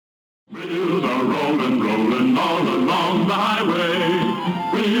Wheels are rolling, rolling all along the highway.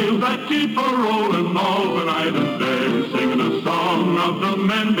 Wheels that keep a rolling all the night and day. Singing a song of the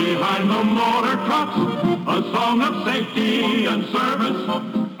men behind the motor trucks. A song of safety and service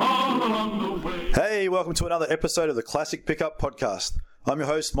all along the way. Hey, welcome to another episode of the Classic Pickup Podcast. I'm your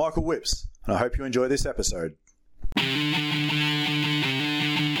host, Michael Whips, and I hope you enjoy this episode.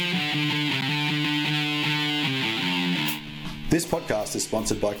 This podcast is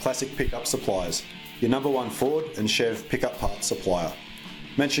sponsored by Classic Pickup Supplies, your number one Ford and Chev pickup parts supplier.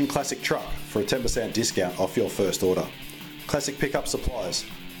 Mention Classic Truck for a 10% discount off your first order. Classic Pickup Supplies,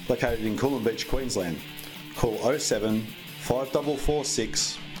 located in Coolum Beach, Queensland. Call 07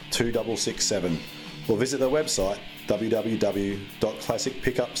 5446 2667 or visit their website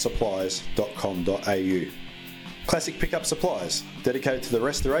www.classicpickupsupplies.com.au. Classic Pickup Supplies, dedicated to the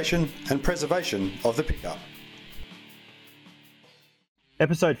restoration and preservation of the pickup.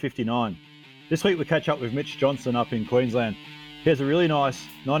 Episode 59. This week we catch up with Mitch Johnsen up in Queensland. He has a really nice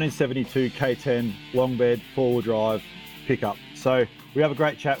 1972 K10 long bed 4-wheel drive pickup. So we have a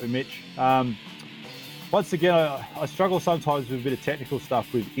great chat with Mitch. Once again, I struggle sometimes with a bit of technical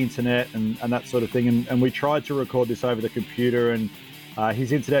stuff with internet and that sort of thing. And we tried to record this over the computer and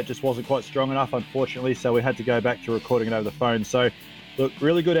his internet just wasn't quite strong enough, unfortunately. So we had to go back to recording it over the phone. So look,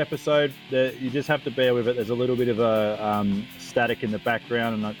 really good episode. You just have to bear with it. There's a little bit of a static in the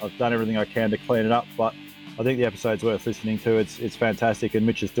background, and I've done everything I can to clean it up. But I think the episode's worth listening to. It's fantastic, and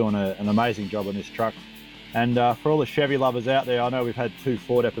Mitch is doing an amazing job on this truck. And for all the Chevy lovers out there, I know we've had 2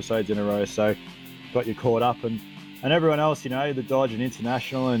 Ford episodes in a row, so got you caught up. And everyone else, you know, the Dodge and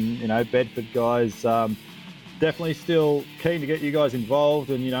International and, you know, Bedford guys, definitely still keen to get you guys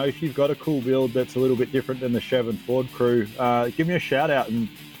involved. And, you know, if you've got a cool build that's a little bit different than the Chev and Ford crew, give me a shout out and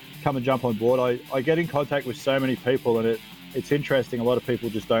come and jump on board. I get in contact with so many people, and it's interesting. A lot of people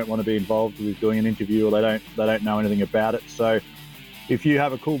just don't want to be involved with doing an interview, or they don't know anything about it. So if you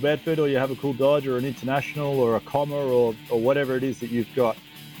have a cool Bedford, or you have a cool Dodge, or an International, or a Comma, or whatever it is that you've got,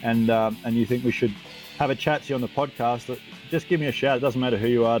 and you think we should have a chat to you on the podcast, just give me a shout. It doesn't matter who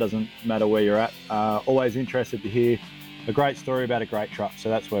you are, doesn't matter where you're at. Always interested to hear a great story about a great truck. So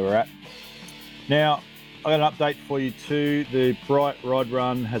that's where we're at. Now, I got an update for you too. The Bright Rod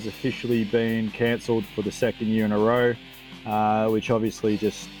Run has officially been cancelled for the 2nd year in a row, which obviously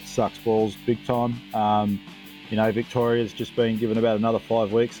just sucks balls big time. You know, Victoria's just been given about another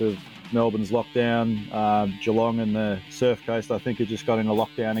 5 weeks of Melbourne's lockdown. Geelong and the Surf Coast, I think, have just got into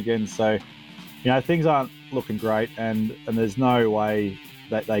lockdown again. So, you know, things aren't looking great, and there's no way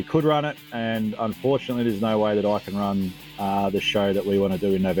that they could run it. And unfortunately, there's no way that I can run the show that we want to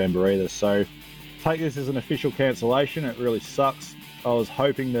do in November either. So take this as an official cancellation. It really sucks. I was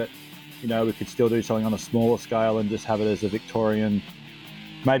hoping that, you know, we could still do something on a smaller scale and just have it as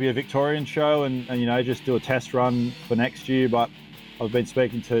maybe a Victorian show and you know, just do a test run for next year. But I've been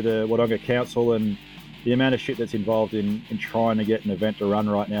speaking to the Wodonga Council, and the amount of shit that's involved in trying to get an event to run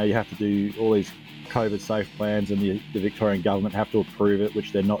right now. You have to do all these COVID safe plans, and the Victorian government have to approve it,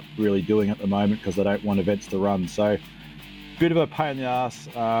 which they're not really doing at the moment because they don't want events to run. So bit of a pain in the ass.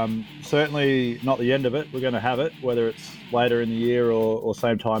 Certainly not the end of it. We're going to have it, whether it's later in the year or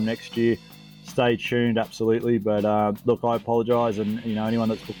same time next year. Stay tuned, absolutely. But look, I apologise, and you know, anyone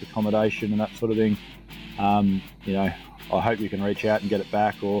that's booked accommodation and that sort of thing, you know, I hope you can reach out and get it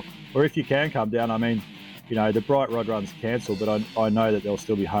back, or if you can come down. I mean, you know, the Bright Rod Run's cancelled, but I know that there'll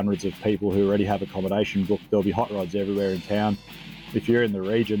still be hundreds of people who already have accommodation booked. There'll be hot rods everywhere in town. If you're in the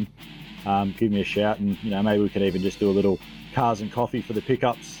region, give me a shout, and you know, maybe we could even just do a little cars and coffee for the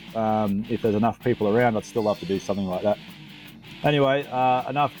pickups. If there's enough people around, I'd still love to do something like that. Anyway,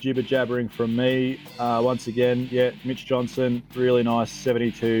 enough jibber jabbering from me. Once again, yeah, Mitch Johnsen, really nice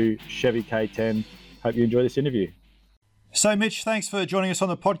 72 Chevy K10. Hope you enjoy this interview. So Mitch, thanks for joining us on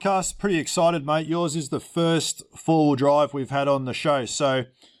the podcast. Pretty excited, mate. Yours is the first 4-wheel drive we've had on the show. So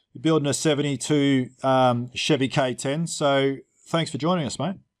you're building a 72 Chevy K10. So thanks for joining us,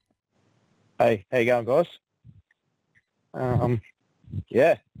 mate. Hey, how you going, guys?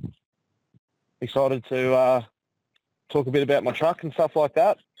 Yeah, excited to talk a bit about my truck and stuff like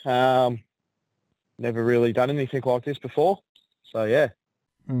that. Never really done anything like this before, so yeah.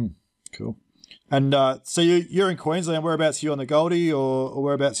 Cool. And so you're in Queensland. Whereabouts are you on the Goldie, or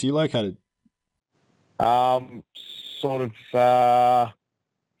whereabouts are you located? Sort of the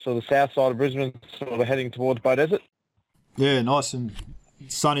south side of Brisbane, sort of heading towards Bow Desert. Yeah, nice and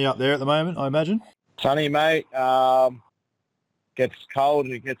sunny up there at the moment, I imagine. Sunny, mate. Gets cold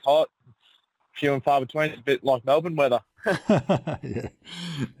and it gets hot. Few and far between. It's a bit like Melbourne weather.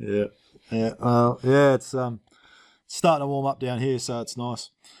 Yeah. It's starting to warm up down here, so it's nice.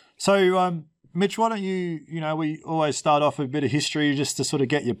 So, Mitch, why don't we always start off with a bit of history just to sort of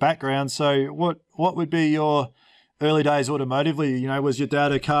get your background. So what would be your early days automotively? Was your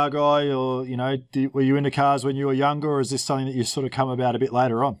dad a car guy, or, were you into cars when you were younger, or is this something that you sort of come about a bit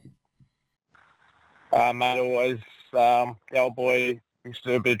later on? Mate, always, the old boy used to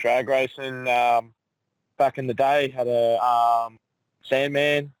do a bit of drag racing. Back in the day, had a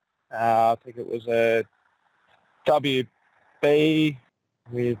Sandman. I think it was a WB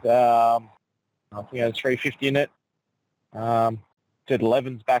with, I think it had a 350 in it. Did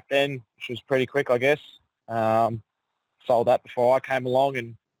 11s back then, which was pretty quick, I guess. Sold that before I came along,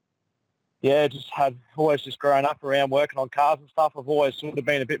 and always just growing up around working on cars and stuff. I've always sort of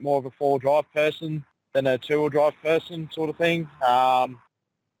been a bit more of a four-wheel drive person than a two-wheel drive person sort of thing. I've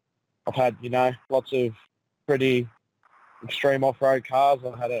had, lots of pretty extreme off-road cars.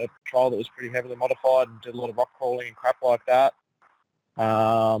 I had a Patrol that was pretty heavily modified and did a lot of rock crawling and crap like that.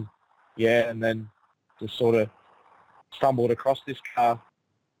 And then just sort of stumbled across this car.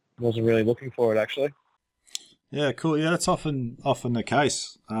 Wasn't really looking for it, actually. Yeah, cool. Yeah, that's often the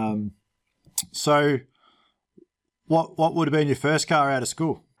case. So what would have been your first car out of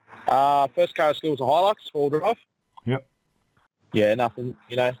school? First car out of school was a Hilux, four-wheel drive. Yep. Yeah, nothing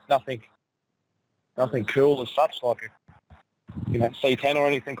cool as such, like a C10 or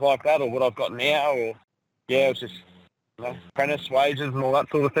anything like that, or what I've got now, or it was just apprentice wages and all that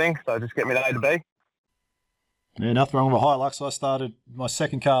sort of thing. So just get me to A to B. Yeah, nothing wrong with a Hilux. My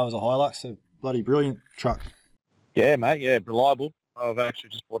second car was a Hilux, a bloody brilliant truck. Yeah, mate. Yeah, reliable. I've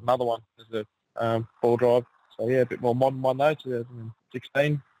actually just bought another one as a four drive. So a bit more modern one though,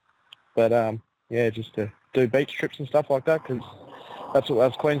 2016. But just to do beach trips and stuff like that, because that's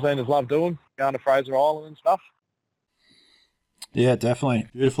what us Queenslanders love doing, going to Fraser Island and stuff. Yeah, definitely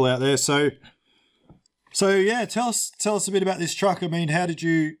beautiful out there. So yeah, tell us a bit about this truck. I mean, how did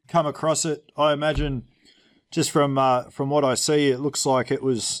you come across it? I imagine just from what I see, it looks like it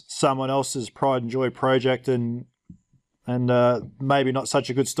was someone else's pride and joy project, and maybe not such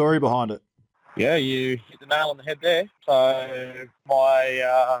a good story behind it. Yeah, you hit the nail on the head there. So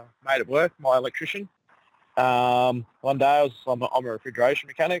my mate at work, my electrician, one day I'm a refrigeration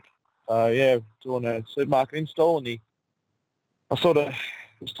mechanic. So doing a supermarket install, and I sort of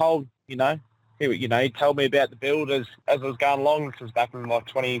was told, he told me about the build as I was going along. This was back in like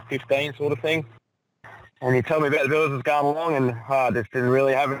 2015 sort of thing. And he told me about the build as I was going along, and I just didn't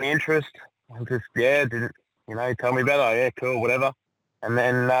really have any interest. I just, didn't, he told me about it. Oh, yeah, cool, whatever. And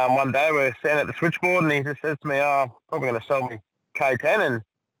then one day we're standing at the switchboard, and he just says to me, probably going to sell me K10. And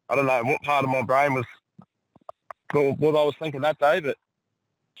I don't know what part of my brain was what I was thinking that day, but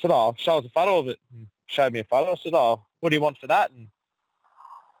I said, show us a photo of it. And showed me a photo. I said, what do you want for that? And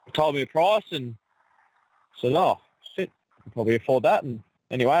he told me a price, and I said, shit, I can probably afford that. And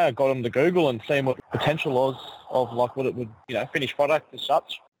anyway, I got him to Google and seeing what the potential was of like what it would, finished product as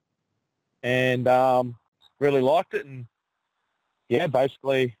such. And really liked it. And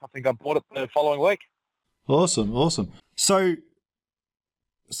basically I think I bought it the following week. Awesome. So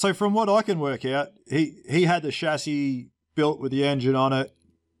from what I can work out, he had the chassis built with the engine on it,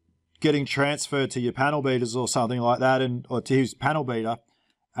 getting transferred to your panel beaters or something like that, or to his panel beater.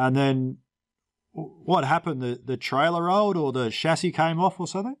 And then what happened? The trailer rolled, or the chassis came off or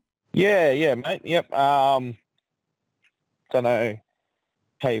something? Yeah, mate. Yep. Don't know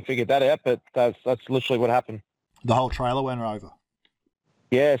how you figured that out, but that's literally what happened. The whole trailer went over.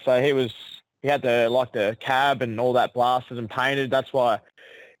 Yeah, so he had the cab and all that blasted and painted. That's why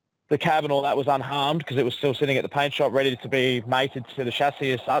the cab and all that was unharmed, because it was still sitting at the paint shop ready to be mated to the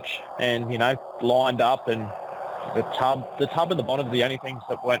chassis as such, and lined up. And the tub and the bonnet are the only things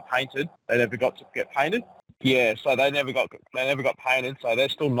that weren't painted. They never got to get painted. Yeah, so they never got painted. So they're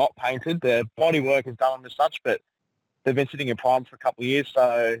still not painted. The body work is done as such, but they've been sitting in prime for a couple of years.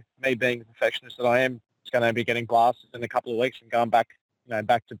 So me being the perfectionist that I am, it's going to be getting glasses in a couple of weeks and going back,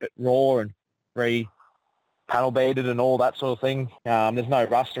 back to bit raw and panel beaded and all that sort of thing. There's no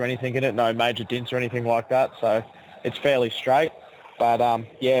rust or anything in it, no major dents or anything like that. So it's fairly straight. But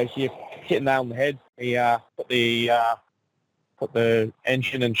you hit the nail on the head. He put the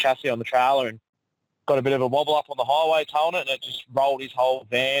engine and chassis on the trailer and got a bit of a wobble up on the highway towing it, and it just rolled his whole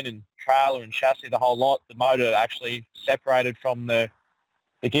van and trailer and chassis, the whole lot. The motor actually separated from the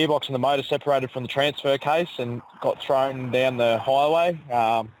gearbox, and the motor separated from the transfer case and got thrown down the highway.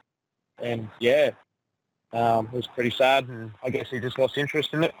 It was pretty sad, and I guess he just lost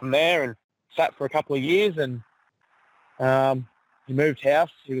interest in it from there and sat for a couple of years. And he moved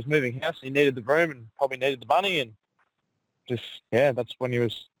house. He was moving house. He needed the room and probably needed the money, and that's when he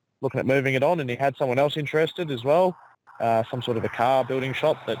was looking at moving it on, and he had someone else interested as well. some sort of a car building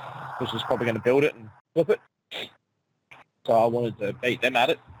shop that was just probably going to build it and flip it. So I wanted to beat them at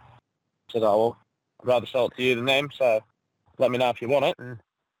it. Said, oh, well, I'd rather sell it to you than them, so let me know if you want it. And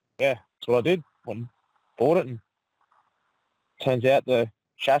yeah, that's what I did. Went and bought it, and turns out the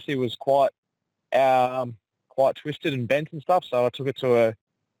chassis was quite twisted and bent and stuff, so I took it to a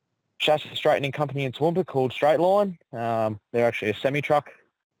chassis straightening company in Toowoomba called Straight Line. They're actually a semi-truck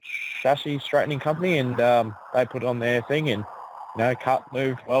chassis straightening company, and they put it on their thing and, cut,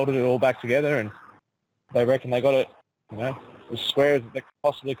 moved, welded it all back together, and they reckon they got it, as square as they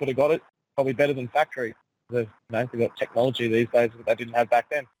possibly could have got it, probably better than factory. They've got technology these days that they didn't have back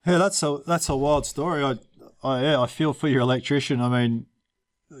then. Yeah, that's a wild story. I feel for your electrician. I mean,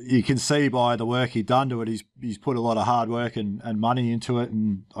 you can see by the work he's done to it, he's put a lot of hard work and money into it,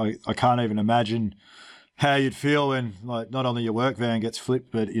 and I can't even imagine how you'd feel when, like, not only your work van gets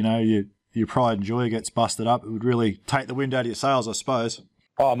flipped, but your pride and joy gets busted up. It would really take the wind out of your sails, I suppose.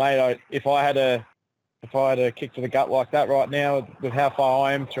 Oh mate, if I had a kick to the gut like that right now, with how far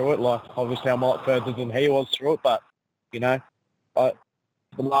I am through it, like obviously I'm a lot further than he was through it, but the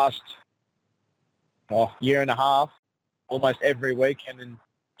last year and a half, almost every weekend and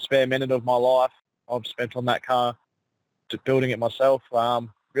spare minute of my life I've spent on that car, just building it myself.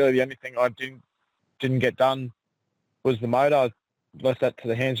 Really the only thing I didn't get done was the motor. I left that to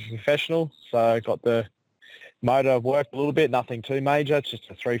the hands of a professional, so I got the motor worked a little bit, nothing too major. It's just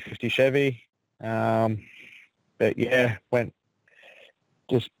a 350 Chevy. But yeah,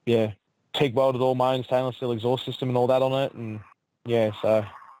 TIG welded all my own stainless steel exhaust system and all that on it, and yeah, so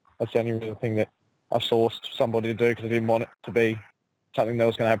that's the only real thing that I sourced somebody to do, because I didn't want it to be something that I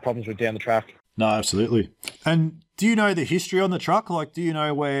was going to have problems with down the track. No, absolutely. And do you know the history on the truck? Like, do you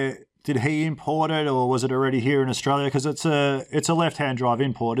know where, did he import it, or was it already here in Australia? Because it's a left-hand drive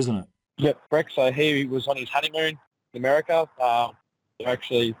import, isn't it? Yep, correct. So he was on his honeymoon in America.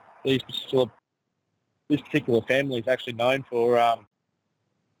 Actually, this particular family is actually known for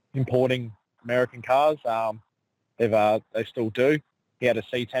importing American cars. They still do. He had a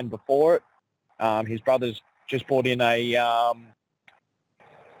C10 before it. His brother's just brought in a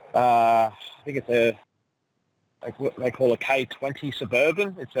I think it's they call a K10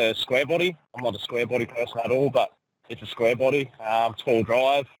 Suburban. It's a square body. I'm not a square body person at all, but it's a square body. It's all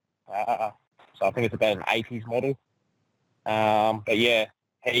drive. So I think it's about an 80s model. But yeah,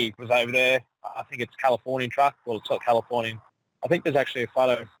 he was over there. I think it's Californian truck. Well, it's not Californian. I think there's actually a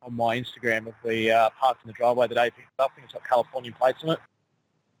photo on my Instagram of the parts in the driveway that they picked up. I think it's got Californian plates on it.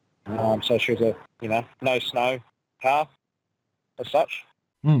 So she was a, no snow car as such.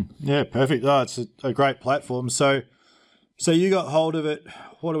 Yeah, perfect. Oh, it's a great platform. So you got hold of it,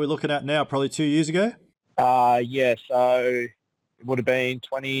 what are we looking at now? Probably 2 years ago? Yeah, so it would have been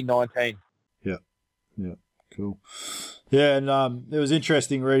 2019. Yeah, cool. Yeah, and it was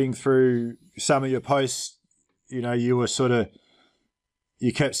interesting reading through some of your posts. You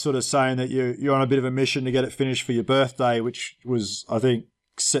kept sort of saying that you're on a bit of a mission to get it finished for your birthday, which was, I think,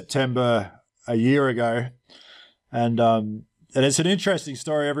 September a year ago. And it's an interesting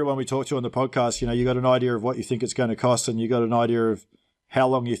story. Everyone we talk to on the podcast, you got an idea of what you think it's going to cost, and you got an idea of how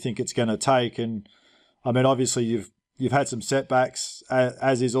long you think it's going to take. And I mean, obviously you've had some setbacks,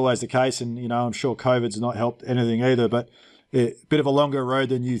 as is always the case. And, I'm sure COVID's not helped anything either, but a bit of a longer road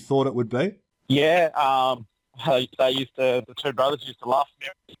than you thought it would be. Yeah. The two brothers used to laugh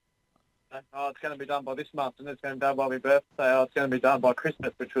at me. Oh, it's going to be done by this month, and it's going to be done by my birthday. Oh, it's going to be done by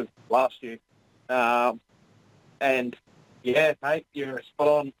Christmas, which was last year. And yeah, mate, you're spot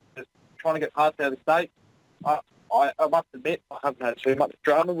on. Just trying to get parts out of the state. I must admit, I haven't had too much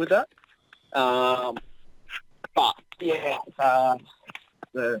drama with that. But yeah, I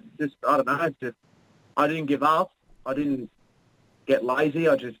don't know. I didn't give up. I didn't get lazy.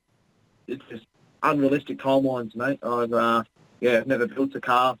 It's just unrealistic timelines, mate. I've never built a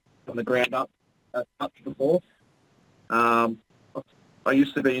car from the ground up as much before. I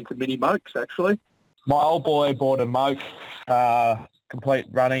used to be into mini mokes, actually. My old boy bought a moke, complete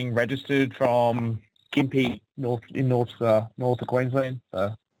running, registered from Gympie, north of Queensland,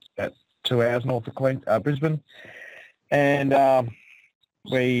 about 2 hours north of Brisbane. And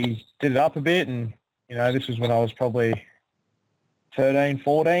we did it up a bit, and, this was when I was probably 13,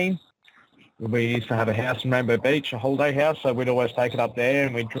 14. We used to have a house in Rainbow Beach, a holiday house, so we'd always take it up there,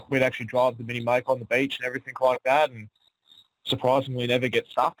 and we'd actually drive the mini moke on the beach and everything like that, and surprisingly never get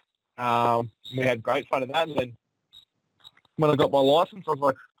stuck. We had great fun at that, and then when I got my licence, I was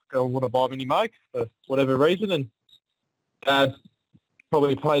like, I want to buy a mini moke for whatever reason, and Dad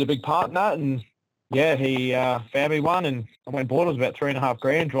probably played a big part in that, and yeah, he found me one, and I went and bought it. It was about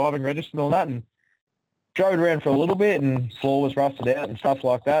 $3,500, driving, registered and all that, and drove it around for a little bit, and floor was rusted out and stuff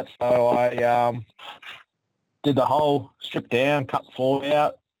like that. So I did the whole strip down, cut the floor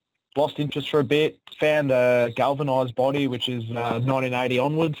out, lost interest for a bit, found a galvanised body, which is 1980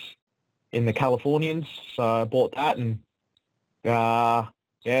 onwards in the Californians. So I bought that and,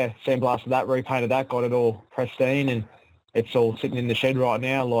 sandblasted that, repainted that, got it all pristine, and it's all sitting in the shed right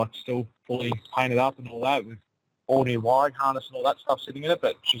now, like still fully painted up and all that, with all new wiring harness and all that stuff sitting in it,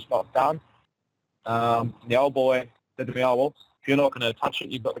 but it's just not done. The old boy said to me, "Oh, well, if you're not going to touch it,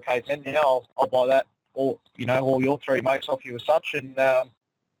 you've got the K10 now, I'll buy that, all your 3 mates off you as such, and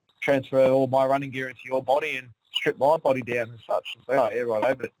transfer all my running gear into your body and strip my body down and such." And so, yeah,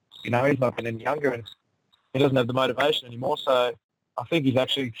 righto, but, he's not getting any younger and he doesn't have the motivation anymore, so I think he's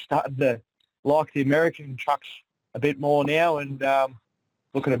actually starting to like the American trucks a bit more now, and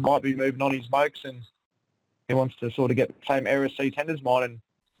looking at might be moving on his smokes, and he wants to sort of get the same era C10 as mine. And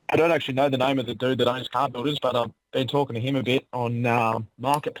I don't actually know the name of the dude that owns Car Builders, but I've been talking to him a bit on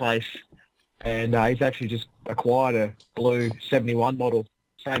Marketplace, and he's actually just acquired a blue 71 model,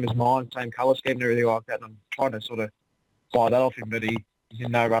 same as mine, same colour scheme and everything like that, and I'm trying to sort of buy that off him, but he's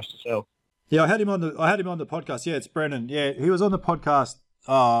in no rush to sell. Yeah, I had him on the podcast. Yeah, it's Brennan. Yeah, he was on the podcast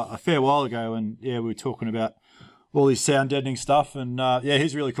a fair while ago, and yeah, we were talking about all his sound deadening stuff, and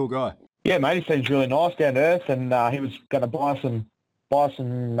he's a really cool guy. Yeah, mate, he seems really nice, down to earth, and he was going to buy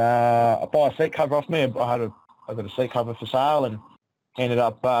a seat cover off me. I got a seat cover for sale, and ended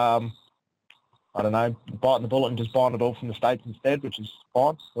up biting the bullet and just buying it all from the States instead, which is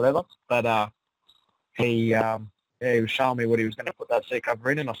fine, whatever. But he was showing me what he was going to put that seat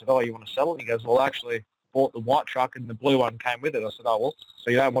cover in, and I said, "Oh, you want to sell it?" And he goes, "Well, actually, I bought the white truck and the blue one came with it." I said, "Oh, well, so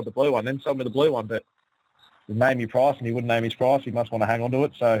you don't want the blue one, then sell me the blue one." But he name your price, and he wouldn't name his price. He must want to hang on to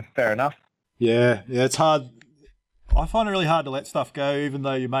it, so fair enough. Yeah, it's hard. I find it really hard to let stuff go, even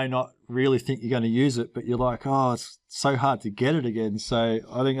though you may not really think you're going to use it, but you're like, oh, it's so hard to get it again. So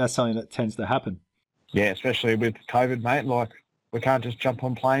I think that's something that tends to happen. Yeah, especially with COVID, mate. Like, we can't just jump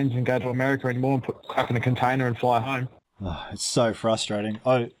on planes and go to America anymore and put crap in a container and fly home. Oh, it's so frustrating.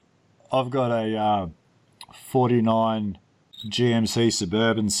 I've got a 49 GMC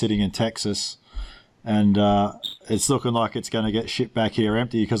Suburban sitting in Texas, and it's looking like it's going to get shipped back here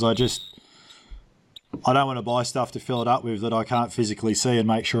empty because I don't want to buy stuff to fill it up with that I can't physically see and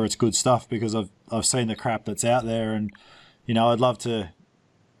make sure it's good stuff, because I've seen the crap that's out there, and I'd love to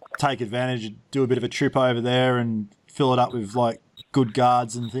take advantage, do a bit of a trip over there and fill it up with like good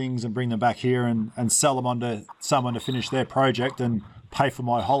guards and things and bring them back here and sell them onto someone to finish their project and pay for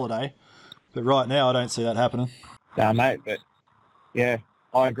my holiday. But right now I don't see that happening. No, mate, but yeah,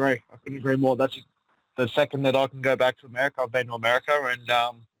 I agree. I couldn't agree more. That's the second that I can go back to America. I've been to America, and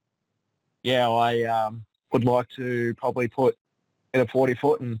I would like to probably put in a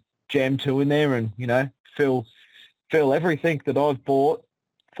 40-foot and jam 2 in there, and fill everything that I've bought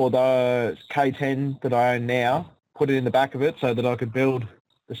for the K10 that I own now, put it in the back of it so that I could build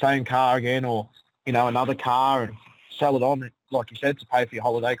the same car again, or another car, and sell it on, like you said, to pay for your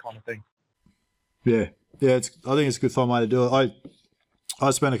holiday kind of thing. Yeah. I think it's a good fun way to do it.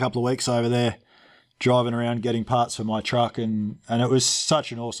 I spent a couple of weeks over there driving around getting parts for my truck, and it was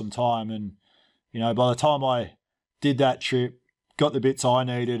such an awesome time. And by the time I did that trip, got the bits I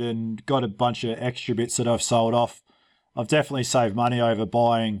needed and got a bunch of extra bits that I've sold off, I've definitely saved money over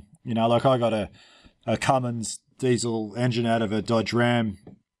buying, like I got a Cummins diesel engine out of a Dodge Ram,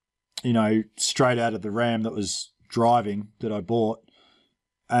 straight out of the Ram that was driving that I bought,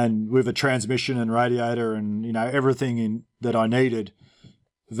 and with a transmission and radiator and, everything that I needed,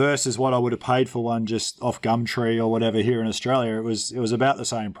 versus what I would have paid for one just off Gumtree or whatever here in Australia. It was about the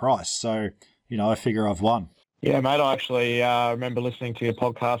same price. So, I figure I've won. Yeah, mate, I actually remember listening to your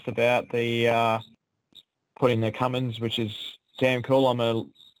podcast about the putting the Cummins, which is damn cool. I'm a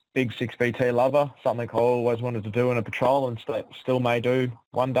big 6BT lover, something I always wanted to do in a patrol and still may do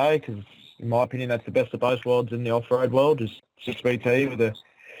one day, because in my opinion that's the best of both worlds in the off-road world, is 6BT with a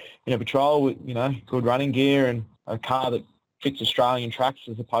patrol with good running gear and a car that fits Australian tracks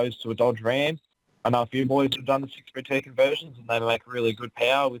as opposed to a Dodge Ram. I know a few boys have done the 6BT conversions, and they make really good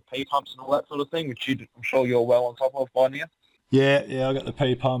power with P-pumps and all that sort of thing, which I'm sure you're well on top of by now. Yeah, I got the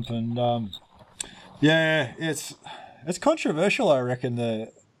P-pump, and it's controversial, I reckon.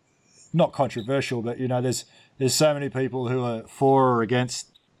 Not controversial, but there's so many people who are for or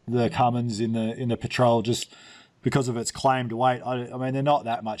against the Cummins in the patrol just because of its claimed weight. I mean, they're not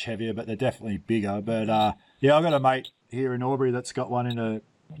that much heavier, but they're definitely bigger. But I've got a mate here in Albury that's got one in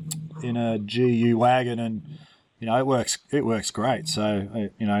a GU wagon, and it works great. So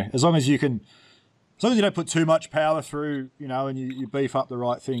as long as you can As long as you don't put too much power through, and you beef up the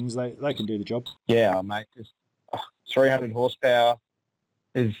right things, they can do the job. Yeah, mate. 300 horsepower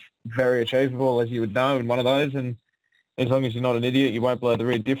is very achievable, as you would know, in one of those. And as long as you're not an idiot, you won't blow the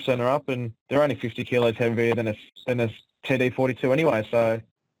rear diff center up. And they're only 50 kilos heavier than a TD42 anyway. So,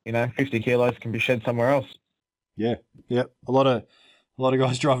 50 kilos can be shed somewhere else. Yeah. A lot of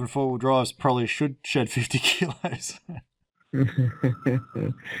guys driving four-wheel drives probably should shed 50 kilos.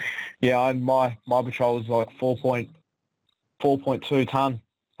 Yeah, and my patrol was like 4.2 ton,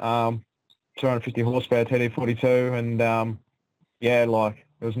 250 horsepower TD42, and there was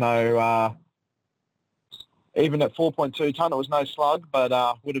no even at 4.2 ton, it was no slug, but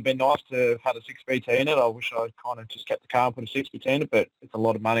would have been nice to have had a 6BT in it. I wish I'd kind of just kept the car and put a 6BT in it, but it's a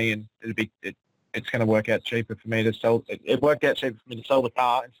lot of money, and it's going to work out cheaper for me to sell. It worked out cheaper for me to sell the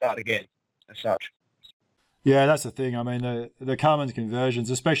car and start again, as such. Yeah, that's the thing. I mean, the Cummins conversions,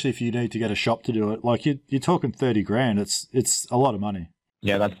 especially if you need to get a shop to do it, like you're talking $30,000. It's a lot of money.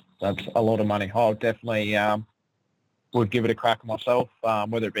 Yeah, that's a lot of money. I definitely would give it a crack myself,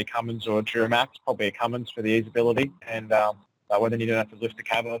 whether it be Cummins or Duramax. Probably a Cummins for the easeability, and whether you don't have to lift the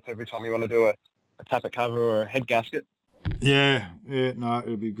cover up every time you want to do a tappet cover or a head gasket. Yeah, no,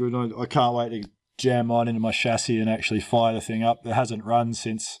 it'll be good. I can't wait to jam mine into my chassis and actually fire the thing up. It hasn't run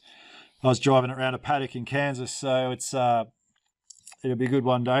since I was driving it around a paddock in Kansas, so it's it'll be good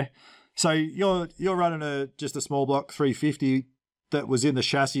one day. So you're running just a small block 350 that was in the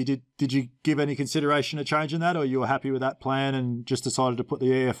chassis. Did you give any consideration to changing that, or you were happy with that plan and just decided to put the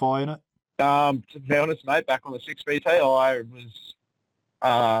EFI in it? To be honest, mate, back on the 6BT, I was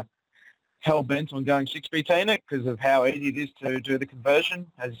hell bent on going 6BT in it because of how easy it is to do the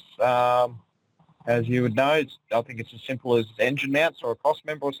conversion. As you would know, I think it's as simple as engine mounts or a cross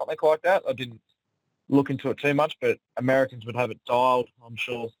member or something like that. I didn't look into it too much, but Americans would have it dialed, I'm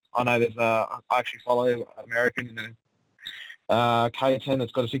sure. I know I actually follow American K10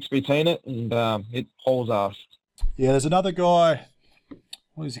 that's got a 6BT in it, and it hauls ass. Yeah, there's another guy,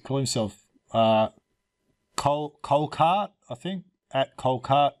 what does he call himself? Colcart, I think, at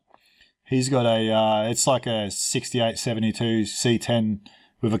Colcart. He's got it's like a 6872 C10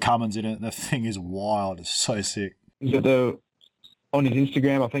 with a Cummins in it, and the thing is wild. It's so sick. Is it on his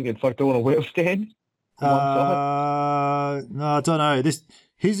Instagram, I think it's like doing a wheel stand? No, I don't know.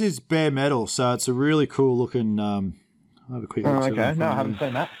 His is bare metal, so it's a really cool looking. I'll have a quick look. Okay, no, I haven't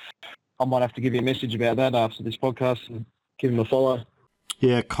seen that. I might have to give you a message about that after this podcast and give him a follow.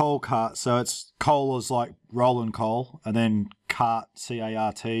 Yeah, Coal Cart. So it's coal is like rolling coal, and then cart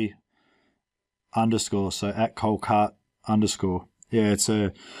CART _. So at Coal Cart _. Yeah, it's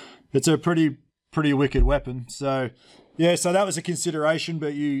a pretty wicked weapon. So yeah, so that was a consideration,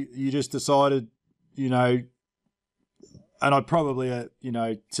 but you just decided, and I'd probably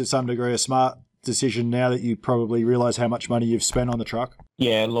to some degree a smart decision now that you probably realise how much money you've spent on the truck.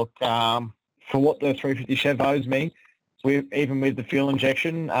 Yeah, look, for what the 350 Chev owes me, even with the fuel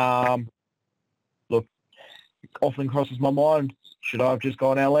injection, look, it often crosses my mind, should I have just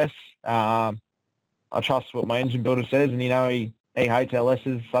gone LS? I trust what my engine builder says, and he hates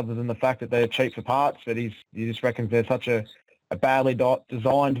LSs other than the fact that they're cheap for parts, but he just reckons they're such a badly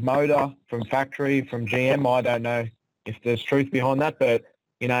designed motor from factory, from GM. I don't know if there's truth behind that, but,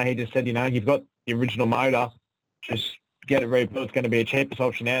 he just said, you've got the original motor, just get it rebuilt. It's going to be a cheapest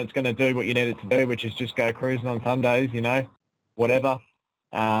option now. It's going to do what you need it to do, which is just go cruising on Sundays, whatever.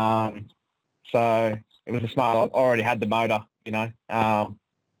 So it was a smart, I already had the motor,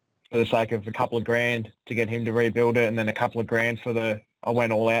 for the sake of a couple of grand to get him to rebuild it, and then a couple of grand I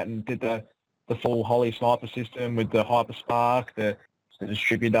went all out and did the full Holly sniper system with the Hyper Spark, the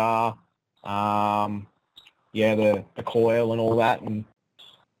distributor, the coil and all that, and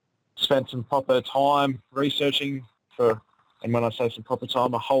spent some proper time researching and when I say some proper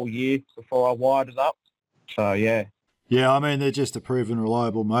time, a whole year before I wired it up. So, yeah. Yeah, I mean, they're just a proven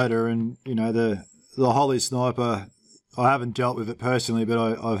reliable motor, and, the Holly Sniper, I haven't dealt with it personally, but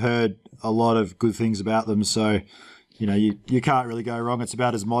I've heard a lot of good things about them. So, you can't really go wrong. It's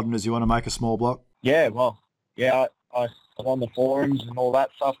about as modern as you want to make a small block. Yeah, well, yeah, I'm on the forums and all that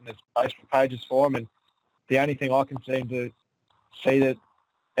stuff, and there's Facebook pages for them, and the only thing I can seem to see that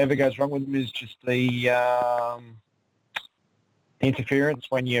ever goes wrong with them is just the interference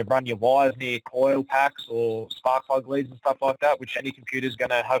when you run your wires near coil packs or spark plug leads and stuff like that, which any computer's going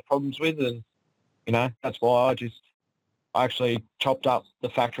to have problems with. And, that's why I actually chopped up the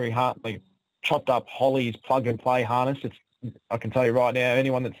factory chopped up Holly's plug-and-play harness. I can tell you right now,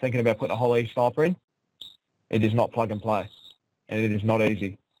 anyone that's thinking about putting a Holly Sniper in, it is not plug-and-play, and it is not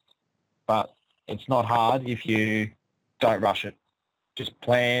easy. But it's not hard if you don't rush it. Just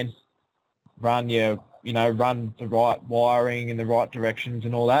plan, run run the right wiring in the right directions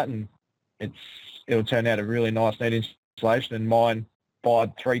and all that, and it'll turn out a really nice, neat installation. And mine,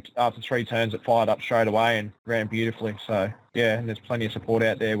 after 3 turns, it fired up straight away and ran beautifully. So yeah, and there's plenty of support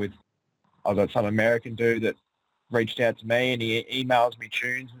out there. I've got some American dude that reached out to me, and he emails me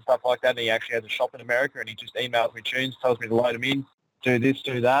tunes and stuff like that. And he actually has a shop in America, and he just emails me tunes, tells me to load them in, do this,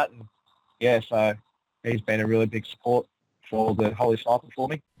 do that, and yeah, so he's been a really big support for the Holy Sniper for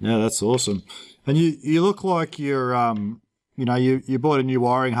me. Yeah, that's awesome. And you look like you're you bought a new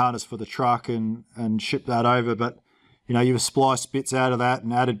wiring harness for the truck and shipped that over, but you've spliced bits out of that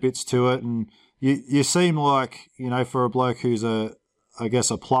and added bits to it, and you seem like, for a bloke who's a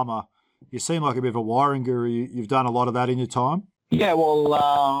plumber, you seem like a bit of a wiring guru. You've done a lot of that in your time? Yeah,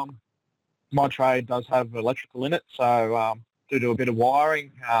 well, my trade does have electrical in it, so do a bit of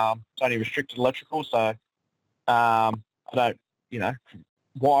wiring. It's only restricted electrical, so I don't,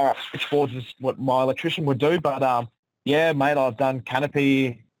 wire up switchboards is what my electrician would do. But yeah, mate, I've done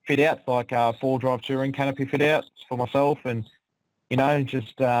canopy fit outs, like 4-drive touring canopy fit outs for myself, and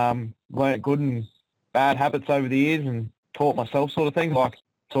just learnt good and bad habits over the years and taught myself sort of things, like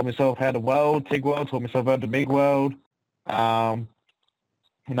taught myself how to weld, TIG weld, taught myself how to MIG weld. When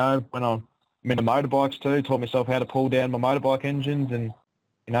I'm into motorbikes too, taught myself how to pull down my motorbike engines, and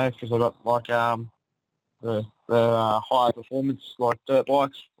because I got like the higher performance like dirt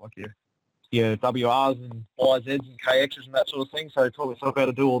bikes, like your WRs and YZs and KXs and that sort of thing. So I taught myself how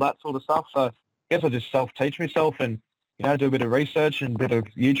to do all that sort of stuff. So I guess I just self-teach myself and do a bit of research and a bit of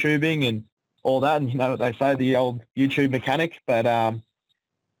YouTubing and all that. And what they say, the old YouTube mechanic. But as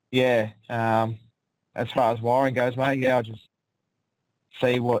far as wiring goes, mate, I just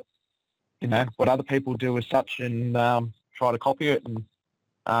see what other people do as such, and try to copy it, and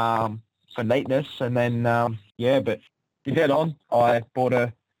for neatness. And then but to get on, I bought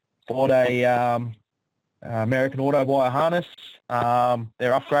a American Auto wire harness, their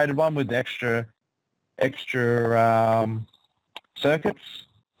upgraded one with extra circuits.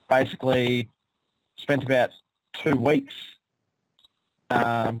 Basically spent about 2 weeks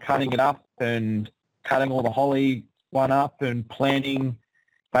cutting it up and cutting all the Holly one up and planning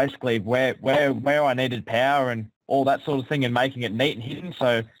basically where I needed power and all that sort of thing, and making it neat and hidden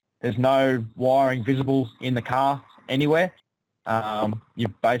so there's no wiring visible in the car anywhere.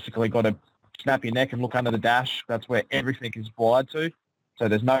 You've basically got to snap your neck and look under the dash. That's where everything is wired to. So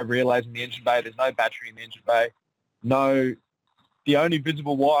there's no relays in the engine bay. There's no battery in the engine bay. The only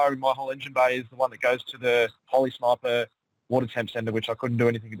visible wire in my whole engine bay is the one that goes to the Holy Sniper water temp sender, which I couldn't do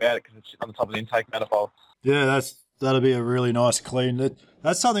anything about it because it's on the top of the intake manifold. Yeah, that'll be a really nice clean.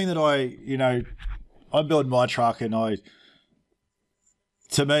 That's something that I'm building my truck, and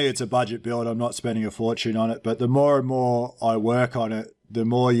to me, it's a budget build. I'm not spending a fortune on it, but the more and more I work on it, the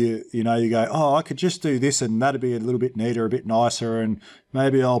more you go, oh, I could just do this and that'd be a little bit neater, a bit nicer, and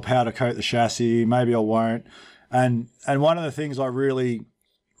maybe I'll powder coat the chassis, maybe I won't. And one of the things I really,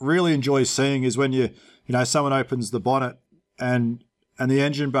 really enjoy seeing is when someone opens the bonnet and the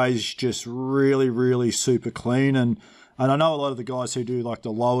engine bay is just really, really super clean. And I know a lot of the guys who do like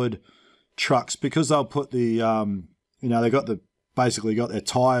the lowered trucks, because they'll put the they basically got their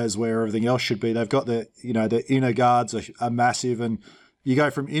tires where everything else should be. They've got their inner guards are massive, and you go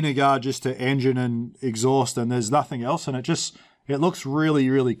from inner guard just to engine and exhaust, and there's nothing else, and it looks really,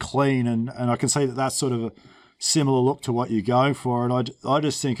 really clean, and I can see that that's sort of a similar look to what you're going for. And I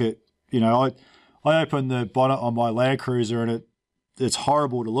just think I open the bonnet on my Land Cruiser and it's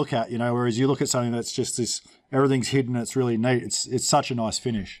horrible to look at, whereas you look at something that's just this, everything's hidden, it's really neat. It's such a nice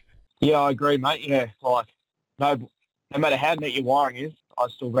finish. Yeah, I agree, mate. Yeah, like no matter how neat your wiring is, I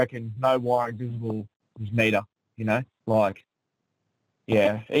still reckon no wiring visible is neater, like,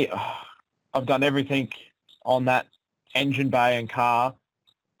 yeah, I've done everything on that engine bay and car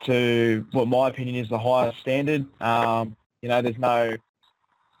to what my opinion is the highest standard. There's no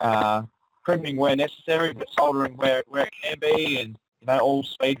crimping where necessary, but soldering where it can be, and all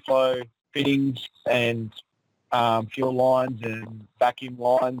speed flow fittings and fuel lines and vacuum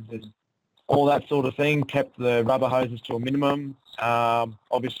lines and all that sort of thing. Kept the rubber hoses to a minimum.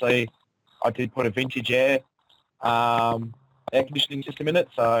 Obviously, I did put a vintage air conditioning system in it,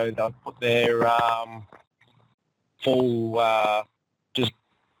 so they'll put their full just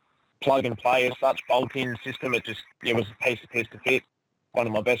plug and play as such bolt-in system. It was a piece to fit. One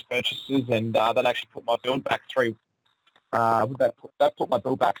of my best purchases, and that actually put my build back that put my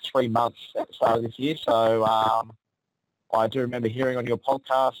bill back 3 months at the start of this year. So I do remember hearing on your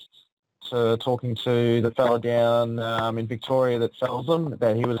podcast, talking to the fella down in Victoria that sells them,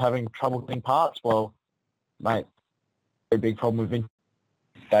 that he was having trouble getting parts. Well, mate, a big problem with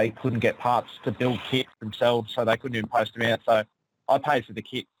they couldn't get parts to build kit themselves, so they couldn't even post them out. So I paid for the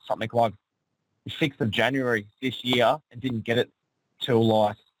kit something like the 6th of January this year and didn't get it till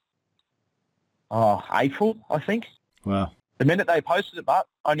like April, I think. Wow. The minute they posted it, but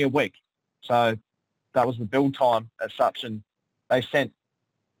only a week. So that was the build time as such, and they sent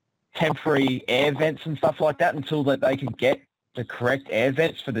temporary air vents and stuff like that until that they could get the correct air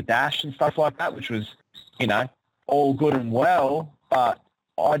vents for the dash and stuff like that, which was, all good and well, but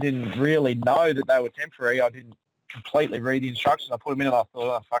I didn't really know that they were temporary. I didn't completely read the instructions. I put them in and I thought,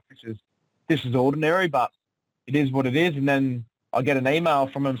 oh, fuck, this is ordinary, but it is what it is. And then I get an email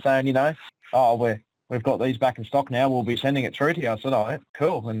from them saying, we've got these back in stock now. We'll be sending it through to you. I said, oh,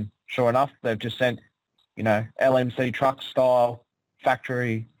 cool. And sure enough, they've just sent, LMC truck style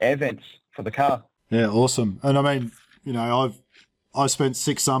factory air vents for the car. Yeah, awesome. And I mean, I've spent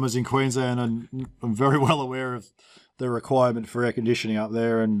 6 summers in Queensland, and I'm very well aware of the requirement for air conditioning up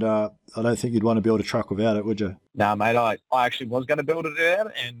there, and I don't think you'd want to build a truck without it, would you? No, mate, I actually was going to build it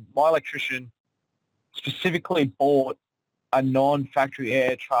out, and my electrician specifically bought a non-factory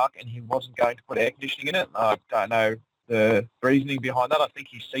air truck, and he wasn't going to put air conditioning in it. I don't know the reasoning behind that. I think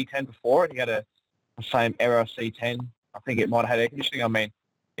he's C10 before it. He had the same era C10. I think it might have had air conditioning. I mean,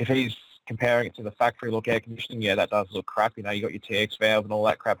 if he's comparing it to the factory look air conditioning, yeah, that does look crap. You got your TX valve and all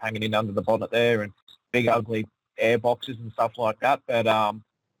that crap hanging in under the bonnet there, and big ugly air boxes and stuff like that. But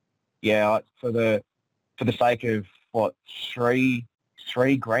for the sake of what $3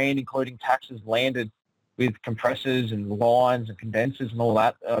 grand, including taxes, landed with compressors and lines and condensers and all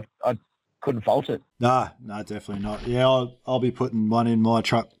that, I couldn't fault it. No, definitely not. Yeah, I'll be putting one in my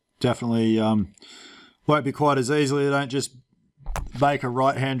truck. Definitely won't be quite as easily. I don't just make a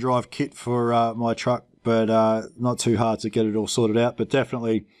right-hand drive kit for my truck, but not too hard to get it all sorted out. But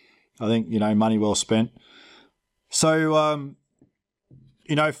definitely, I think, money well spent. So,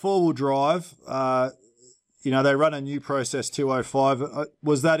 four-wheel drive, they run a new Process 205.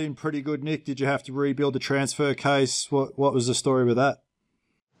 Was that in pretty good nick? Did you have to rebuild the transfer case? What was the story with that?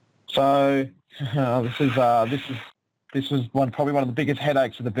 So this was probably one of the biggest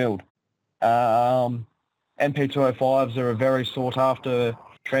headaches of the build. NP205s are a very sought-after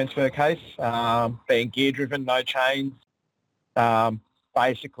transfer case, being gear-driven, no chains.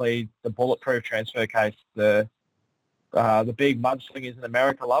 Basically, the bulletproof transfer case. The big mudslingers in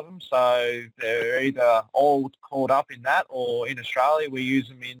America love them, so they're either all caught up in that, or in Australia we use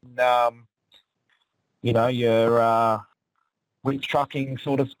them in, your winch trucking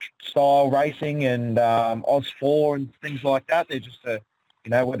sort of style racing and Oz 4 and things like that. They're just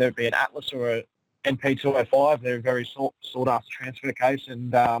whether it be an Atlas or a NP205, they're a very sought after transfer case.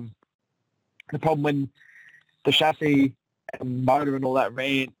 And the problem when the chassis and motor and all that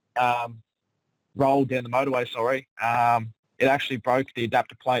rolled down the motorway, it actually broke the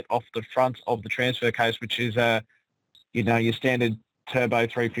adapter plate off the front of the transfer case, which is your standard turbo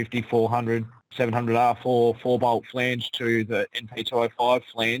 350, 400, 700R4 4-bolt flange to the NP205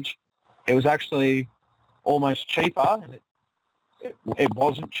 flange. It was actually almost cheaper. It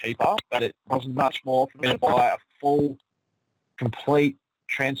wasn't cheaper, but it wasn't much more for me to buy a full, complete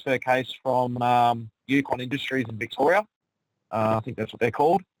transfer case from Yukon Industries in Victoria. I think that's what they're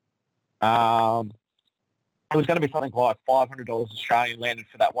called. It was going to be something like $500 Australian landed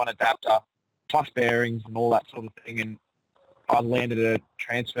for that one adapter, plus bearings and all that sort of thing. And I landed a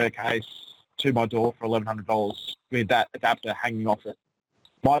transfer case to my door for $1,100 with that adapter hanging off it.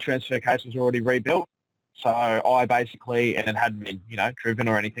 My transfer case was already rebuilt. So I basically, and it hadn't been, driven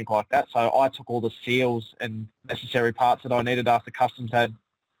or anything like that. So I took all the seals and necessary parts that I needed after Customs had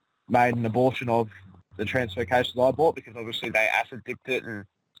made an abortion of the transfer cases I bought, because obviously they acid dipped it and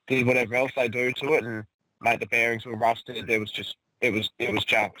did whatever else they do to it, and made the bearings were rusted. It was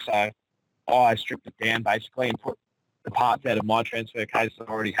junk. So I stripped it down basically and put the parts out of my transfer case that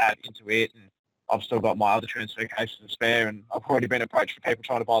I already had into it, and I've still got my other transfer cases to spare, and I've already been approached for people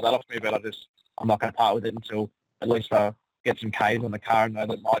trying to buy that off me, but I'm not going to part with it until at least I get some K's on the car and know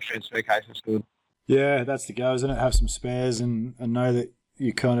that my transfer case is good. Yeah, that's the go, isn't it? Have some spares and know that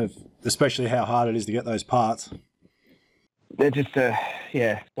you kind of, especially how hard it is to get those parts. They're just like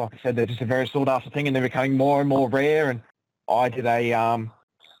I said, they're just a very sought after thing, and they're becoming more and more rare. And I did a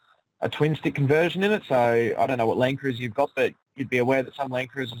twin stick conversion in it, so I don't know what Land Cruiser you've got, but you'd be aware that some Land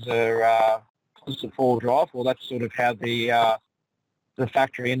Cruisers are constant four-wheel drive. Well, that's sort of how the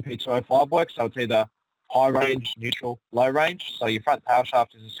factory NP205 works. So it's either high range, neutral, low range. So your front tail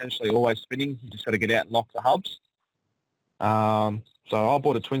shaft is essentially always spinning. You just got to get out and lock the hubs. So I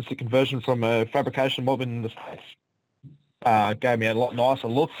bought a twin stick conversion from a fabrication mob in the States. Gave me a lot nicer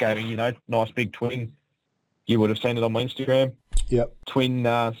look, gave me, nice big twin. You would have seen it on my Instagram. Yep. twin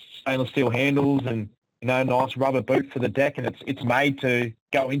stainless steel handles and, nice rubber boot for the deck, and it's made to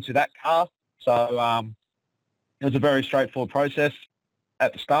go into that car. So it was a very straightforward process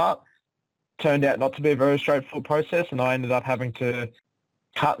at the start. Turned out not to be a very straightforward process, and I ended up having to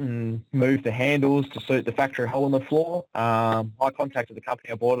cut and move the handles to suit the factory hole in the floor. I contacted the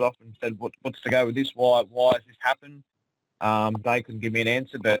company I bought it off and said, what's to go with this? Why has this happened? They couldn't give me an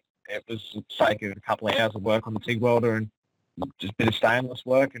answer, but it was for the sake of a couple of hours of work on the TIG welder and just a bit of stainless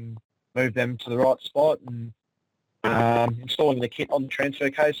work, and moved them to the right spot. And installing the kit on the transfer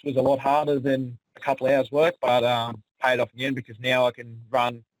case was a lot harder than a couple of hours work, but paid off in the end, because now I can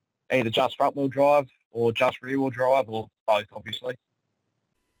run either just front wheel drive or just rear wheel drive, or both, obviously.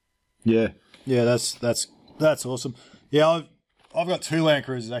 Yeah, that's awesome. Yeah, I've got two Land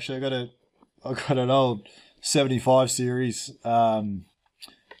Cruisers actually. I've got an old 75 series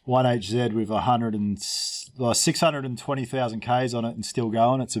 1HZ with 620,000 Ks on it and still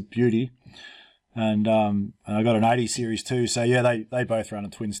going. It's a beauty. And I got an 80 series too. So yeah, they both run a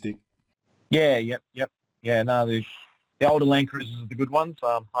twin stick. Yeah, yep. Yeah, no, the older Land Cruisers are the good ones.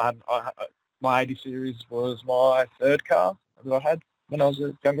 My 80 series was my third car that I had when I was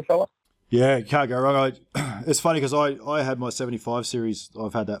a younger fella. Yeah, you can't go wrong. It's funny because I had my 75 series.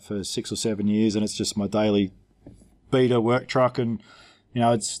 I've had that for 6 or 7 years, and it's just my daily beater work truck. And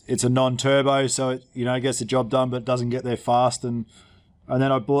it's a non-turbo, so it gets the job done, but doesn't get there fast. And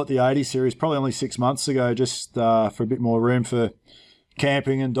then I bought the 80 series probably only 6 months ago, just for a bit more room for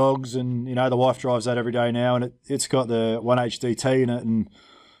camping and dogs. And the wife drives that every day now, and it's got the 1HDT in it, and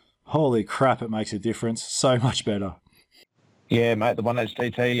holy crap, it makes a difference. So much better. Yeah, mate, the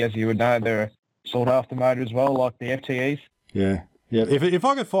 1HDT, as you would know, they're a sought after motor as well, like the FTEs. Yeah. If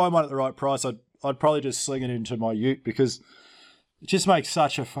I could find one at the right price, I'd probably just sling it into my ute, because it just makes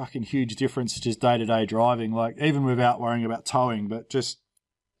such a fucking huge difference just day-to-day driving, like even without worrying about towing, but just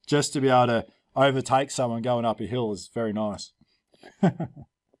to be able to overtake someone going up a hill is very nice.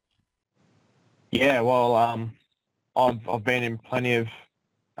 Yeah, well, I've been in plenty of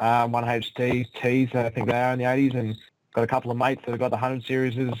 1HDTs, I think they are in the 80s, and got a couple of mates that have got the 100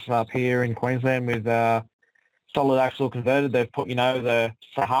 series up here in Queensland with solid axle converted. They've put, the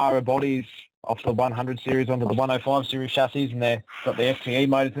Sahara bodies off the 100 series onto the 105 series chassis, and they've got the FTE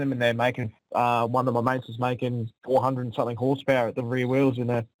motors in them, and they're making, one of my mates is making 400 and something horsepower at the rear wheels in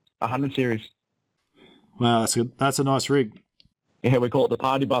a 100 series. Wow, that's a nice rig. Yeah, we call it the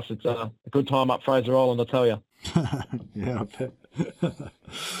party bus. It's a good time up Fraser Island, I'll tell you. Yeah, I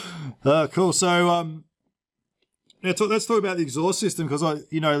bet. Cool. So, let's talk about the exhaust system, because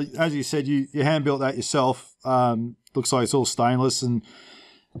as you said, you hand built that yourself. Looks like it's all stainless. And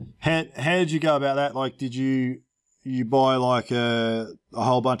how did you go about that? Like, did you buy like a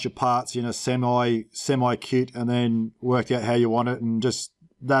whole bunch of parts in a semi kit, and then worked out how you want it, and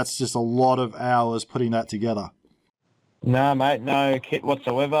that's just a lot of hours putting that together? No, mate, no kit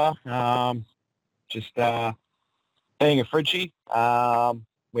whatsoever. Just being a fridgie.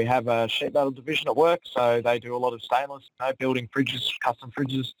 We have a sheet metal division at work, so they do a lot of stainless, building fridges, custom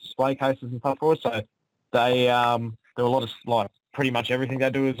fridges, display cases and stuff for us. So they do a lot of, pretty much everything they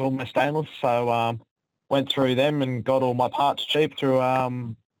do is almost stainless. So went through them and got all my parts cheap through a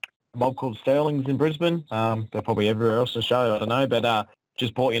mob called Sterling's in Brisbane. They're probably everywhere else to show, I don't know, but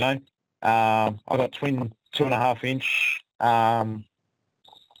just bought, I got twin 2.5 inch, so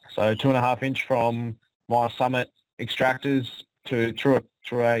 2.5 inch from my Summit extractors through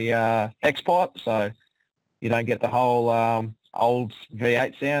a X pipe, so you don't get the whole old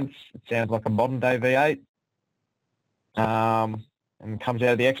V8 sound. It sounds like a modern day V8, and comes out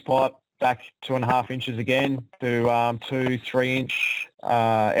of the X pipe back 2.5 inches again to 2 3-inch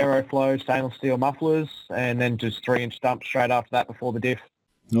Aeroflow stainless steel mufflers, and then just 3-inch dump straight after that before the diff.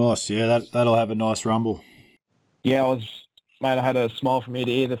 Nice, yeah, that'll have a nice rumble. Yeah, I had a smile from ear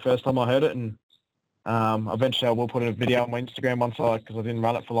to ear the first time I heard it, and eventually I will put a video on my Instagram because I didn't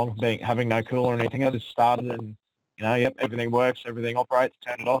run it for long, having no cooler or anything. I just started and, everything works, everything operates,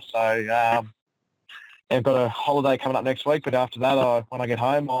 turned it off. So I've got a holiday coming up next week, but after that, when I get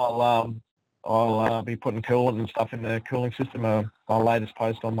home, I'll be putting coolant and stuff in the cooling system. My latest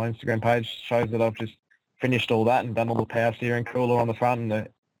post on my Instagram page shows that I've just finished all that and done all the power steering, cooler on the front, and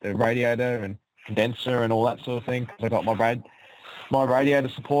the radiator and condenser and all that sort of thing, because I got my radiator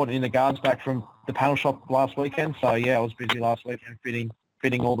support in the guards back from the panel shop last weekend. So yeah, I was busy last weekend fitting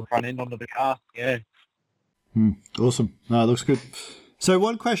all the front end onto the car. Yeah. Awesome. No, it looks good. So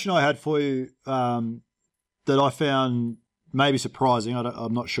one question I had for you that I found maybe surprising,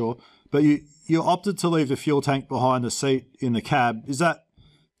 I'm not sure, but you opted to leave the fuel tank behind the seat in the cab.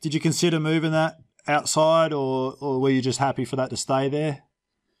 Did you consider moving that? outside, or were you just happy for that to stay there?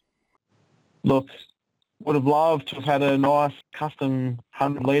 Look, would have loved to have had a nice custom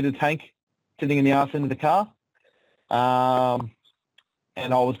 100-litre tank sitting in the arse end of the car. And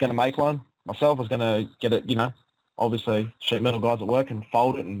I was going to make one myself. I was going to get it, obviously sheet metal guys at work and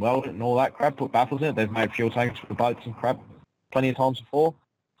fold it and weld it and all that crap, put baffles in it. They've made fuel tanks for boats and crap plenty of times before.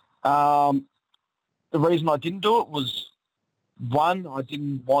 The reason I didn't do it was, one, I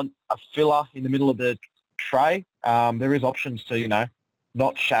didn't want a filler in the middle of the tray. There is options to,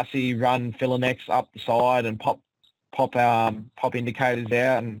 not chassis, run filler necks up the side and pop indicators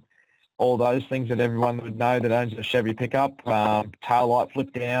out and all those things that everyone would know that owns a Chevy pickup, tail light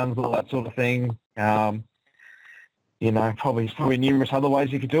flip downs, all that sort of thing. Probably numerous other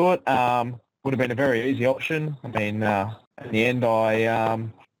ways you could do it. Would have been a very easy option. I mean, in the end, I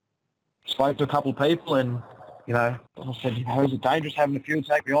spoke to a couple of people and, I said, is it dangerous having a fuel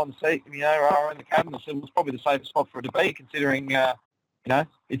tank behind the seat, or in the cabin? I said, well, it's probably the safest spot for it to be, considering,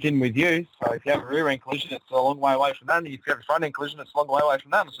 it's in with you. So if you have a rear-end collision, it's a long way away from that. And if you have a front-end collision, it's a long way away from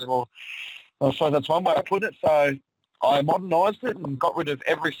that. And I said, well, I suppose that's one way I put it. So I modernised it and got rid of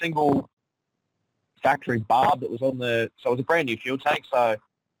every single factory barb that was on the... So it was a brand-new fuel tank. So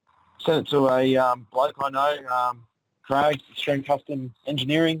sent it to a bloke I know, Craig, Extreme Custom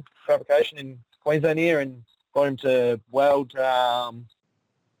Engineering Fabrication in Queensland here, and got him to weld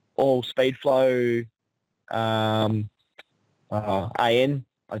all Speedflow... AN,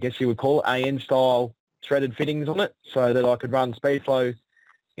 I guess you would call it, AN style threaded fittings on it, so that I could run Speedflow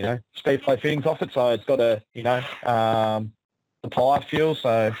fittings off it. So it's got a, supply fuel.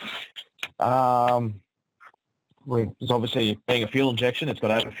 So it's obviously being a fuel injection, it's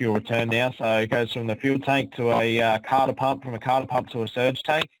got over fuel return now. So it goes from the fuel tank to a carter pump, from a carter pump to a surge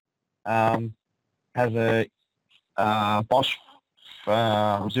tank. Has a Bosch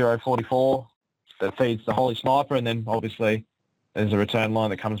 044 that feeds the Holy Sniper, and then obviously there's a return line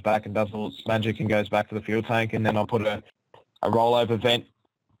that comes back and does all its magic and goes back to the fuel tank. And then I put a rollover vent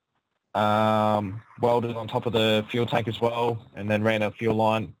welded on top of the fuel tank as well, and then ran a fuel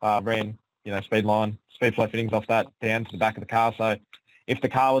line, Speedflow fittings off that down to the back of the car. So if the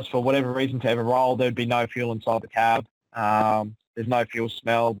car was for whatever reason to ever roll, there'd be no fuel inside the cab. There's no fuel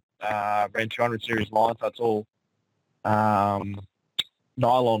smell. Ran 200 series line, so it's all nylon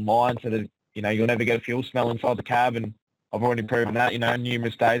line, so that you'll never get a fuel smell inside the cab. And I've already proven that,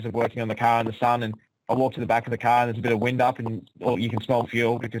 numerous days of working on the car in the sun, and I walk to the back of the car and there's a bit of wind up and you can smell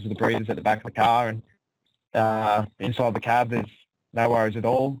fuel because of the breathers at the back of the car, and inside the cab there's no worries at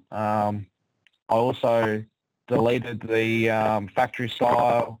all. I also deleted the factory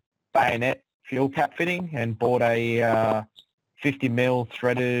style bayonet fuel cap fitting and bought a 50mm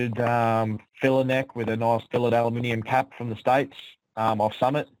threaded filler neck with a nice billet aluminium cap from the States off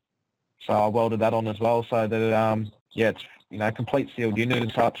Summit. So I welded that on as well, so that it's complete sealed unit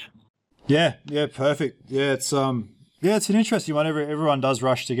and such. Yeah, perfect. Yeah, it's an interesting one. Everyone does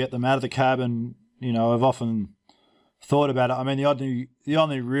rush to get them out of the cab, and I've often thought about it. I mean, the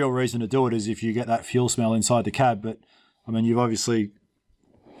only real reason to do it is if you get that fuel smell inside the cab. But I mean, you've obviously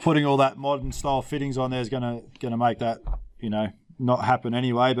putting all that modern style fittings on there is gonna make that not happen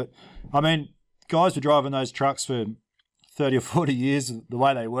anyway. But I mean, guys were driving those trucks for 30 or 40 years the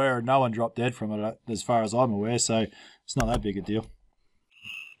way they were, and no one dropped dead from it as far as I'm aware, so it's not that big a deal.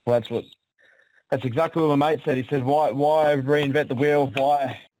 Well, that's exactly what my mate said. He said, why reinvent the wheel?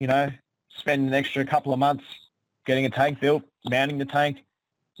 Why, spend an extra couple of months getting a tank built, mounting the tank,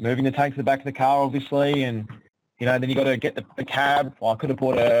 moving the tank to the back of the car, obviously, and, then you got to get the cab. Well, I could have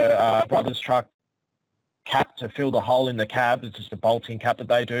bought a brother's truck cap to fill the hole in the cab. It's just a bolting cap that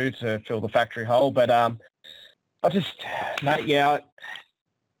they do to fill the factory hole, but I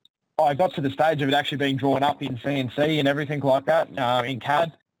got to the stage of it actually being drawn up in CNC and everything like that, in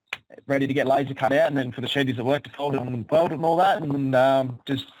CAD, ready to get laser cut out, and then for the sheddies at work to fold it and weld it and all that, and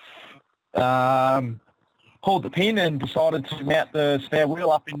just pulled the pin and decided to mount the spare wheel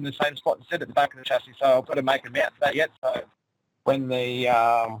up in the same spot instead at the back of the chassis. So I've got to make a mount for that yet. So when the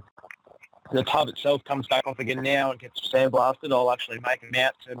tub itself comes back off again now and gets sandblasted, I'll actually make a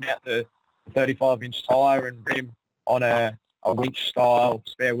mount to mount the 35-inch tyre and rim on a winch-style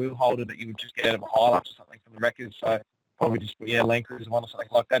spare wheel holder that you would just get out of a Hilux or something from the wreckers. So probably just put Land Cruiser one or something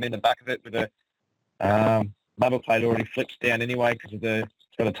like that in the back of it with a number plate already flips down anyway because it's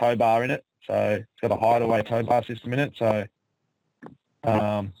got a tow bar in it. So it's got a hideaway tow bar system in it. So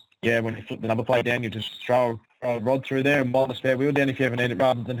when you flip the number plate down, you just throw a rod through there and wind the spare wheel down if you ever need it,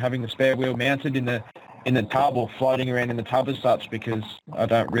 rather than having the spare wheel mounted in the tub or floating around in the tub as such, because I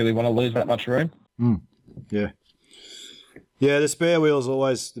don't really want to lose that much room. Yeah. Yeah, the spare wheel's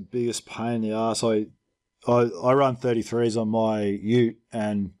always the biggest pain in the arse. I run 33s on my ute,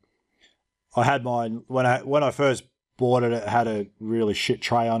 and I had mine when I first bought it. It had a really shit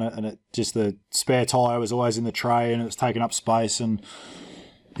tray on it, and the spare tire was always in the tray, and it was taking up space. And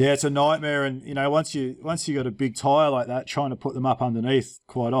yeah, it's a nightmare. And once you got a big tire like that, trying to put them up underneath,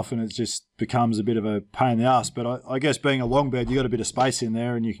 quite often it just becomes a bit of a pain in the ass. But I guess being a long bed, you got a bit of space in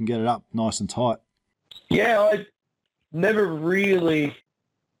there, and you can get it up nice and tight. Yeah, I never really.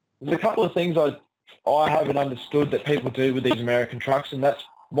 There's a couple of things I haven't understood that people do with these American trucks, and that's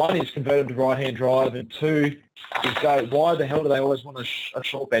one is convert them to right-hand drive, and two is go, why the hell do they always want a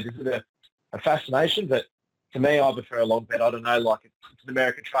short bed? Is it a fascination? But to me, I prefer a long bed. I don't know, like it's an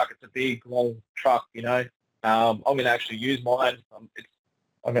American truck. It's a big, long truck, I'm going to actually use mine.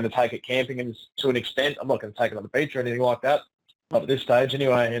 I'm going to take it camping, and to an extent, I'm not going to take it on the beach or anything like that. Not at this stage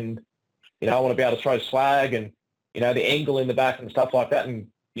anyway. And, I want to be able to throw swag and, the angle in the back and stuff like that, and,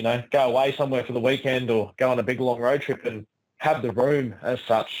 go away somewhere for the weekend or go on a big long road trip and have the room as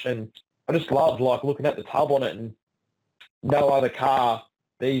such. And I just love looking at the tub on it, and no other car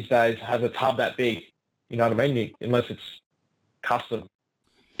these days has a tub that big. You know what I mean? Unless it's custom.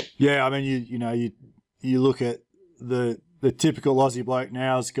 Yeah, I mean, you look at the typical Aussie bloke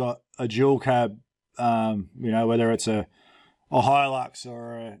now's got a dual cab, whether it's a Hilux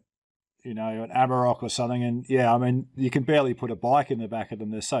or an Amarok or something, and yeah, I mean, you can barely put a bike in the back of them.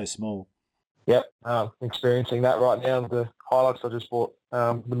 They're so small. Yep, experiencing that right now. The Hilux I just bought,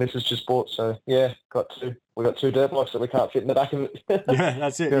 the missus just bought. So yeah, we got two dirt bikes that we can't fit in the back of it. Yeah,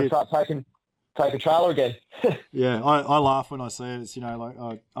 that's it. Gotta start take a trailer again. Yeah, I laugh when I see it. It's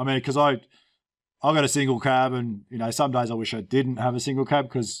because I got a single cab, and some days I wish I didn't have a single cab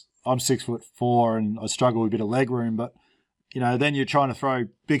because I'm 6'4" and I struggle with a bit of leg room, but. Then you're trying to throw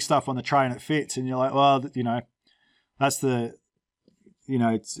big stuff on the tray and it fits, and you're like, well, that's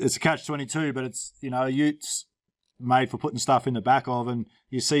it's a catch-22, but it's, a ute's made for putting stuff in the back of, and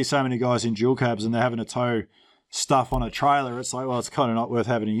you see so many guys in dual cabs and they're having to tow stuff on a trailer. It's like, well, it's kind of not worth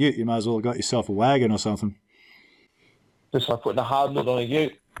having a ute. You might as well have got yourself a wagon or something. Just like putting a hard nut on a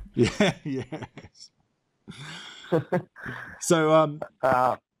ute. Yeah, yes.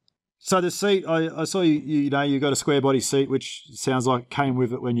 So the seat, I saw you got a square body seat, which sounds like came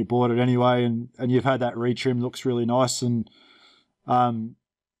with it when you bought it anyway, and you've had that retrim, looks really nice, and I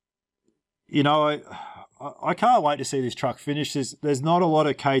can't wait to see this truck finish. There's not a lot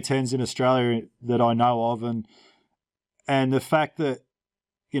of K10s in Australia that I know of, and the fact that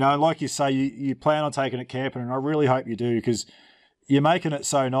like you say, you plan on taking it camping, and I really hope you do, because you're making it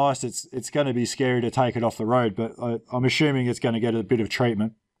so nice. It's going to be scary to take it off the road, but I'm assuming it's going to get a bit of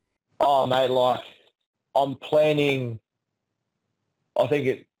treatment. Oh, mate, I'm planning. I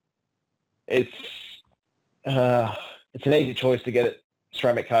think it's an easy choice to get it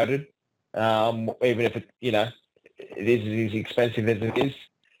ceramic coated, even if it is as expensive as it is.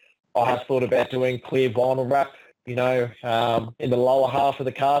 I have thought about doing clear vinyl wrap, in the lower half of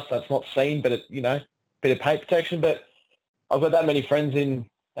the car, so it's not seen, but bit of paint protection. But I've got that many friends in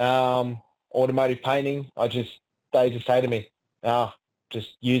automotive painting. They just say to me,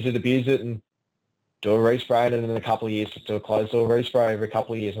 just use it, abuse it, and do a respray, and then in a couple of years just do a closed door respray every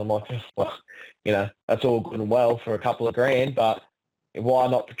couple of years. And I'm like, well, that's all good and well for a couple of grand, but why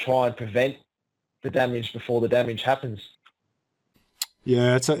not try and prevent the damage before the damage happens?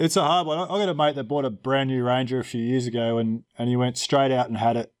 Yeah, it's a hard one. I got a mate that bought a brand new Ranger a few years ago, and he went straight out and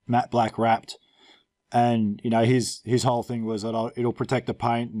had it matte black wrapped. And, his whole thing was that it'll protect the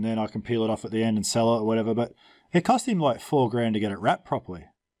paint, and then I can peel it off at the end and sell it or whatever. But it cost him like $4,000 to get it wrapped properly.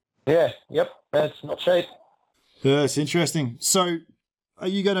 Yeah, yep, that's not cheap. Yeah, it's interesting. So, are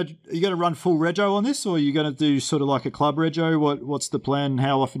you gonna run full rego on this, or are you gonna do sort of like a club rego? What's the plan?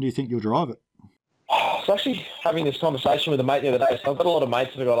 How often do you think you'll drive it? I was actually having this conversation with a mate the other day. So I've got a lot of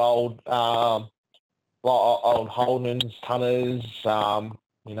mates that have got old Holden's, Tunners,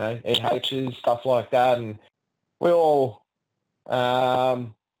 EHs, stuff like that, and we all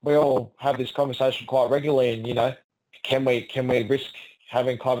have this conversation quite regularly. And can we risk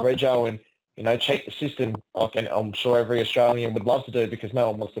having club rego and cheat the system? I'm sure every Australian would love to do, because no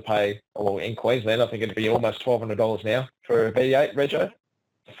one wants to pay. Well, in Queensland, I think it'd be almost $1,200 now for a V8 rego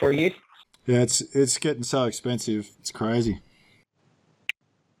for a year. Yeah, it's getting so expensive. It's crazy.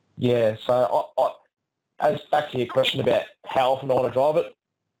 Yeah, so as back to your question about how often I want to drive it,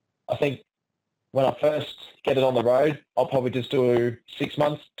 I think when I first get it on the road, I'll probably just do 6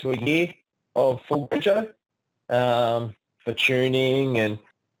 months to a year of full rego for tuning and,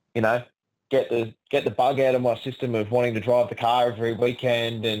 get the bug out of my system of wanting to drive the car every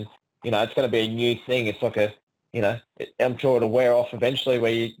weekend. And, it's going to be a new thing. It's like I'm sure it'll wear off eventually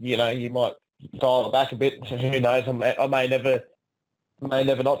where you might dial it back a bit. Who knows? I may never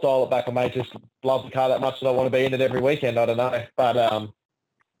not dial it back. I may just love the car that much that I want to be in it every weekend. I don't know. But,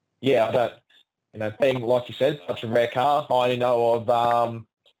 yeah, I don't, being, like you said, such a rare car, I only know of,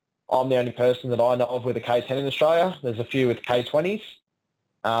 I'm the only person that I know of with a K10 in Australia. There's a few with K20s.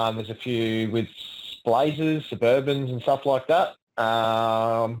 There's a few with Blazers, Suburbans and stuff like that.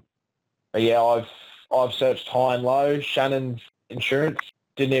 But yeah, I've searched high and low. Shannon's Insurance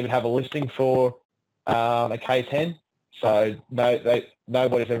didn't even have a listing for a K10. So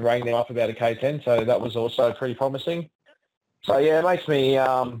nobody's ever rang them up about a K10. So that was also pretty promising. So yeah, it makes me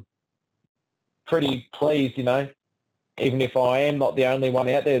pretty pleased, even if I am not the only one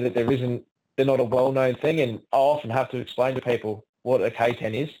out there, that they're not a well-known thing. And I often have to explain to people what a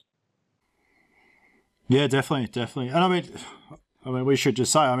K10 is. Yeah, definitely. And I mean, we should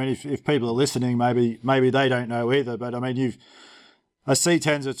just say, if people are listening, maybe they don't know either. But a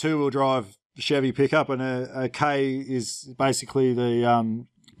C10's a two-wheel drive Chevy pickup, and a K is basically the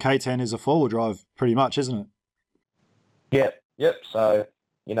K10 is a four-wheel drive, pretty much, isn't it? Yep. So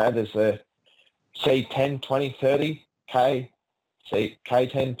there's a C10 2030 K,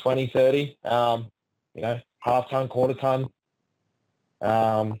 K10 2030. Half ton, quarter ton.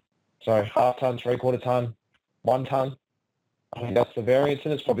 Half ton, 3/4 ton, 1 ton. I think that's the variance,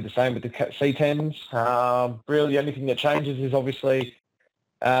 and it's probably the same with the C10s. Really, the only thing that changes is obviously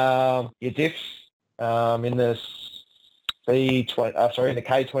your diffs. In the in the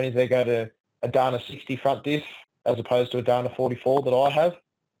K20s, they go to a Dana 60 front diff as opposed to a Dana 44 that I have.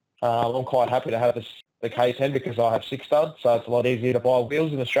 I'm quite happy to have the K10 because I have 6 studs, so it's a lot easier to buy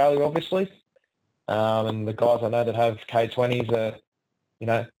wheels in Australia, obviously. And the guys I know that have K20s are,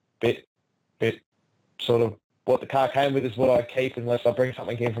 bit sort of what the car came with is what I keep unless I bring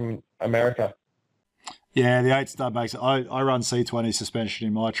something in from America. Yeah, the 8 stud makes it. I run C20 suspension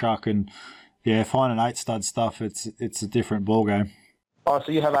in my truck, and yeah, finding 8 stud stuff, it's a different ball game. Oh,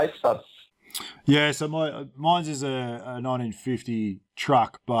 so you have 8 studs? Yeah, so mine's is a 1950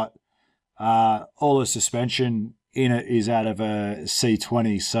 truck, but all the suspension in it is out of a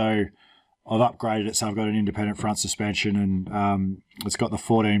C20. So I've upgraded it, so I've got an independent front suspension, and it's got the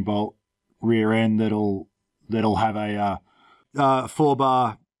 14 bolt rear end that'll have a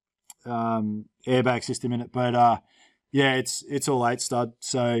 4-bar airbag system in it. But yeah, it's all 8 stud.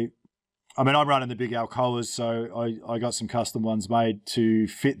 So I'm running the big Alcoas, so I got some custom ones made to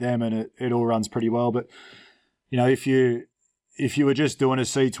fit them, and it all runs pretty well. But if you were just doing a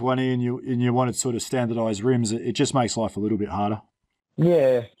C20 and you wanted sort of standardized rims, it just makes life a little bit harder.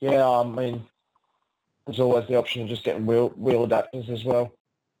 Yeah. There's always the option of just getting wheel adapters as well.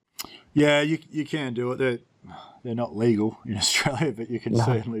 Yeah, you can do it. They're not legal in Australia, but you can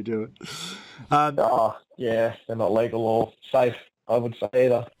certainly do it. Yeah, they're not legal or safe, I would say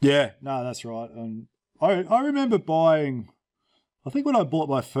either. Yeah, no, that's right. And I remember buying, I think when I bought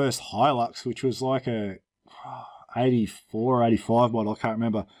my first Hilux, which was like a 84 or 85 model, I can't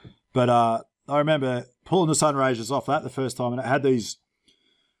remember. But I remember pulling the sun raisers off that the first time, and it had these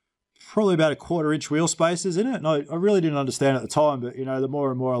probably about a 1/4 inch wheel spacers in it. And I really didn't understand at the time, but the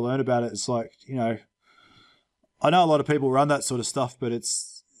more and more I learn about it, it's like, I know a lot of people run that sort of stuff, but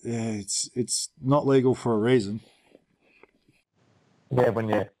it's not legal for a reason. Yeah,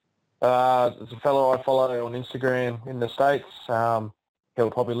 there's a fellow I follow on Instagram in the States.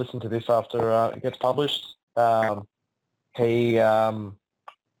 He'll probably listen to this after it gets published. Him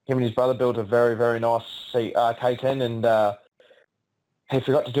and his brother built a very, very nice K10, and he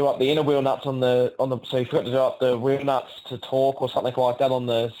forgot to do up the inner wheel nuts so he forgot to do up the wheel nuts to torque or something like that on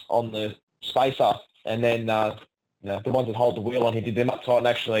the spacer, and then the ones that hold the wheel on, he did them up tight and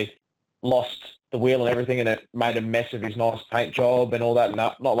actually lost the wheel and everything, and it made a mess of his nice paint job and all that. And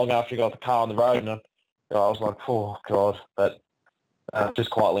not long after he got the car on the road, and I was like, oh God, but just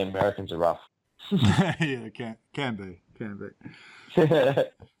quietly, Americans are rough. Yeah, can be.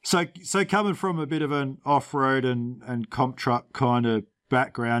 So coming from a bit of an off-road and comp truck kind of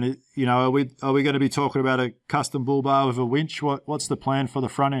background, are we going to be talking about a custom bull bar with a winch? What's the plan for the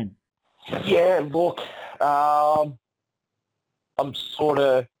front end? Yeah, look, I'm sort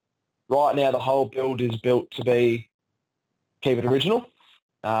of right now. The whole build is built to keep it original.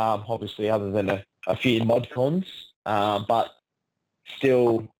 Obviously, other than a few mod cons, but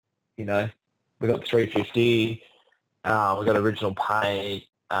still, we got the 350. We got original paint.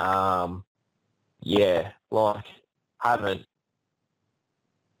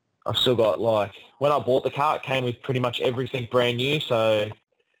 I've still got, when I bought the car, it came with pretty much everything brand new. So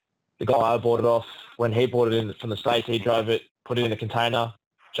the guy I bought it off, when he bought it in from the States, he drove it, put it in a container,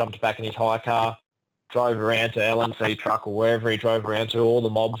 jumped back in his hire car, drove around to LNC truck or wherever he drove around to, all the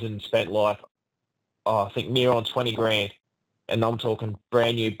mobs, and spent like, I think near on 20 grand. And I'm talking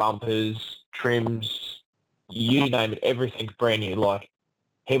brand new bumpers, trims, you name it, everything's brand new. Like,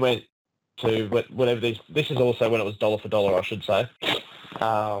 he went to whatever this is also when it was dollar for dollar, I should say.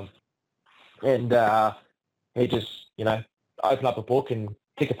 And he just, opened up a book and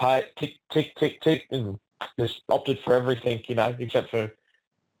tick, and just opted for everything, except for,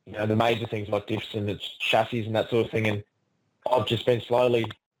 the major things like diffs and its chassis and that sort of thing. And I've just been slowly,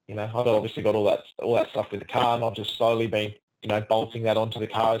 I've obviously got all that stuff with the car, and I've just slowly been, bolting that onto the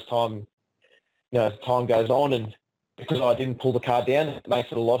car as time, as time goes on. And because I didn't pull the car down, it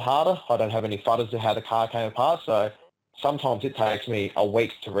makes it a lot harder. I don't have any fudders to how the car came apart, so sometimes it takes me a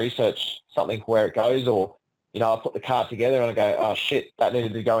week to research something where it goes, or, I put the car together and I go, oh shit, that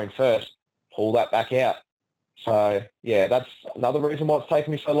needed to go in first, pull that back out. So yeah, that's another reason why it's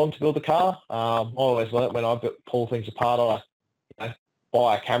taken me so long to build the car. I always learnt when I pull things apart, I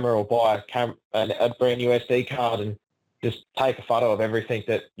buy a camera or buy a brand new SD card and just take a photo of everything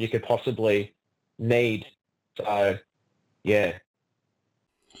that you could possibly need. So yeah.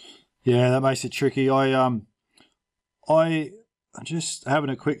 Yeah, that makes it tricky. I'm just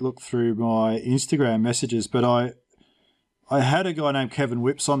having a quick look through my Instagram messages, but I had a guy named Kevin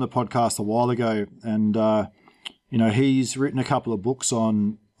Whips on the podcast a while ago, and he's written a couple of books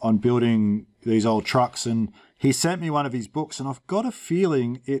on building these old trucks, and he sent me one of his books, and I've got a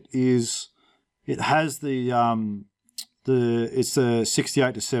feeling it has it's the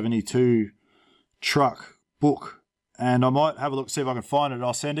 68 to 72 truck book, and I might have a look, see if I can find it.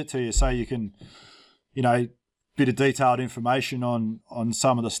 I'll send it to you so you can, bit of detailed information on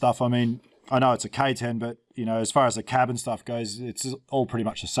some of the stuff. I mean, I know it's a K10, but, as far as the cabin stuff goes, it's all pretty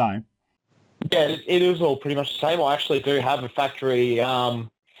much the same. Yeah, it is all pretty much the same. I actually do have a factory. I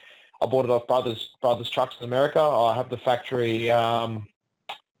bought it off Brothers Trucks in America. I have the factory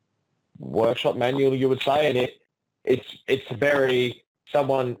workshop manual, you would say, and it's a very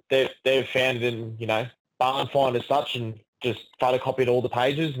they've found it in barn find as such, and just photocopied all the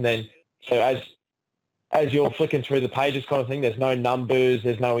pages, and then so as you're flicking through the pages kind of thing, there's no numbers,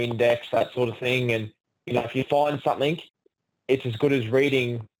 there's no index, that sort of thing, and if you find something, it's as good as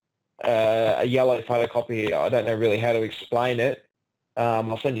reading a yellow photocopy. I don't know really how to explain it.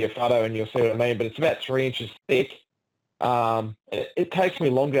 I'll send you a photo and you'll see what I mean, but it's about 3 inches thick. It takes me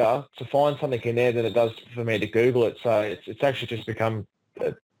longer to find something in there than it does for me to Google it, so it's actually just become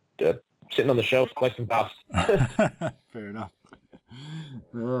sitting on the shelf collecting dust. Fair enough.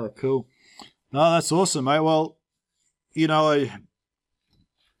 Oh, cool. No, that's awesome, mate. Well,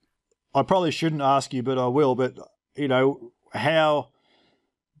 I probably shouldn't ask you, but I will. But, how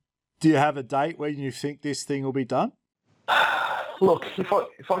do you have a date when you think this thing will be done? Look,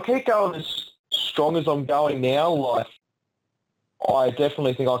 if I keep going as strong as I'm going now, like, I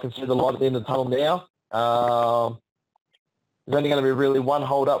definitely think I can see the light at the end of the tunnel now. There's only going to be really one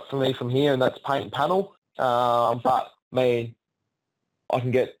hold up for me from here, and that's paint and panel. But, I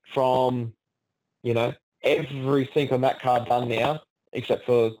can get from, everything on that car done now, except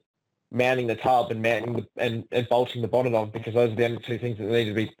for mounting the tub and mounting and bolting the bonnet on, because those are the only two things that need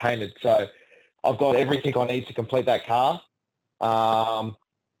to be painted. So I've got everything I need to complete that car. I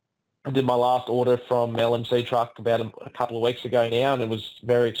did my last order from LMC truck about a couple of weeks ago now, and it was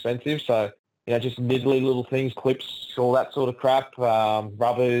very expensive. So, just niddly little things, clips, all that sort of crap,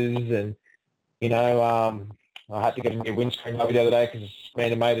 rubbers, and, I had to get a new windscreen over the other day because me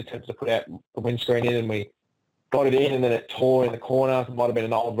and a mate attempted to put out the windscreen in, and we got it in, and then it tore in the corner. It might have been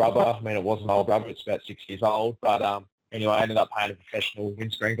an old rubber. I mean, it was an old rubber. It's about 6 years old. But anyway, I ended up paying a professional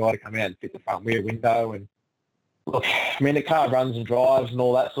windscreen guy to come out and fit the front rear window. And look, the car runs and drives and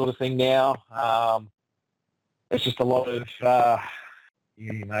all that sort of thing now. It's just a lot of,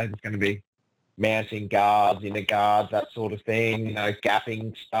 there's going to be mounting guards, inner guards, that sort of thing,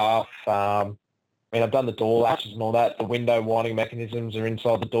 gapping stuff. I've done the door latches and all that. The window winding mechanisms are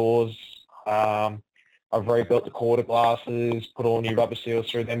inside the doors. I've rebuilt the quarter glasses, put all new rubber seals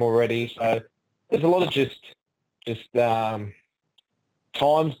through them already. So there's a lot of just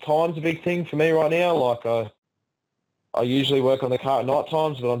time's a big thing for me right now. Like I usually work on the car at night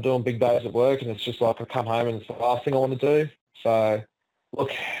times, but I'm doing big days at work, and it's just like I come home and it's the last thing I want to do. So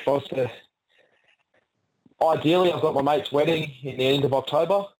look, if I was to, ideally I've got my mate's wedding in the end of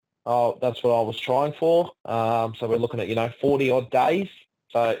October. That's what I was trying for. So we're looking at 40 odd days.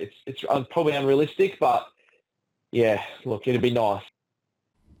 So it's probably unrealistic, but yeah, look, it'd be nice.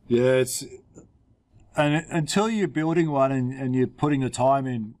 Yeah, and until you're building one and you're putting the time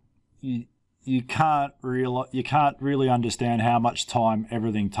in, you can't really understand how much time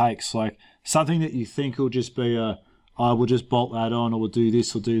everything takes. Like something that you think will just be I will just bolt that on, or we'll do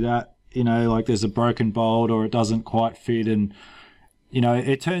this or do that. Like there's a broken bolt or it doesn't quite fit, and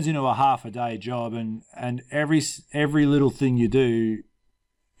it turns into a half a day job, and every little thing you do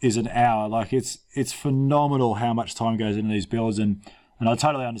is an hour. Like it's phenomenal how much time goes into these builds, and I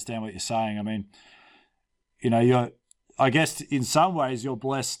totally understand what you're saying. I mean, I guess in some ways you're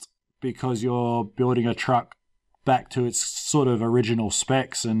blessed because you're building a truck back to its sort of original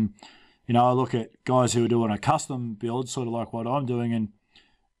specs, and I look at guys who are doing a custom build, sort of like what I'm doing, and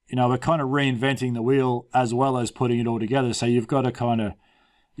we're kind of reinventing the wheel as well as putting it all together. So you've got to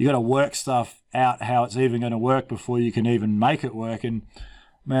work stuff out how it's even going to work before you can even make it work. And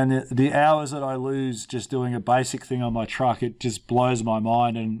man, the hours that I lose just doing a basic thing on my truck, it just blows my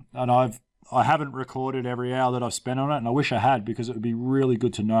mind. And I haven't recorded every hour that I've spent on it, and I wish I had, because it would be really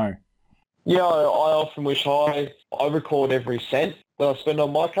good to know. Yeah, I often wish I record every cent that I spend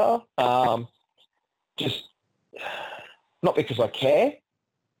on my car. Just not because I care.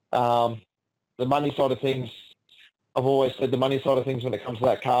 The money side of things, I've always said the money side of things when it comes to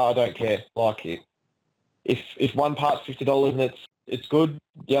that car, I don't care. Like if one part's $50 and it's good,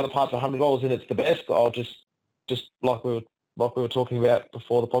 the other part's $100 and it's the best, I'll just like we were talking about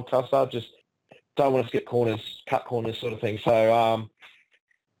before the podcast started, just don't want to cut corners sort of thing. So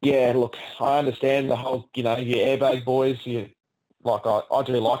yeah, look, I understand the whole, your airbag boys. I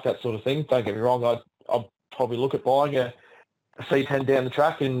do like that sort of thing. Don't get me wrong. I'd probably look at buying a C10 down the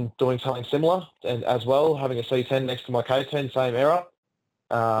track and doing something similar, and as well having a C10 next to my K10, same era.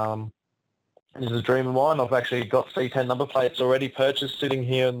 This is a dream of mine. I've actually got C10 number plates already purchased, sitting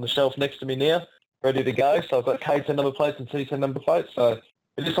here on the shelf next to me now, ready to go. So I've got K10 number plates and C10 number plates. So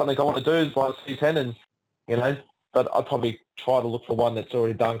it is something I want to do, is buy a C10, and but I'd probably try to look for one that's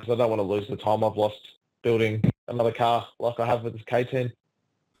already done, because I don't want to lose the time I've lost building another car like I have with this K10.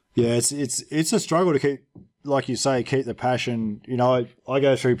 Yeah, it's a struggle to keep, like you say, keep the passion. I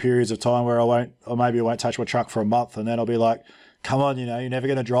go through periods of time where I won't touch my truck for a month, and then I'll be like, come on, you're never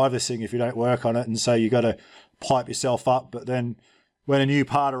going to drive this thing if you don't work on it. And so you got to pipe yourself up. But then when a new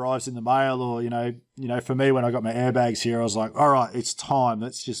part arrives in the mail, or, for me, when I got my airbags here, I was like, all right, it's time.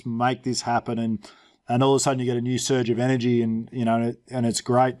 Let's just make this happen. And all of a sudden you get a new surge of energy, and it's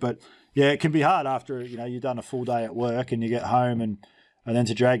great. But yeah, it can be hard after, you've done a full day at work and you get home, and then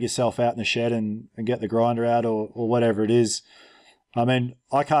to drag yourself out in the shed and get the grinder out or whatever it is. I mean,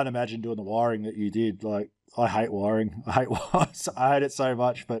 I can't imagine doing the wiring that you did. Like, I hate wiring. I hate it so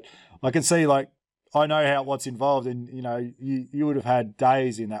much, but I can see, like, I know what's involved, and, you would have had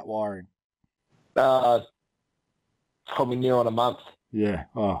days in that wiring. Probably near on a month. Yeah.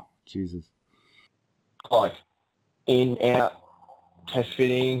 Oh, Jesus. Like, in, out, test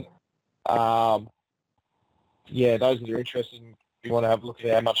fitting. Yeah, those that are interested, if you want to have a look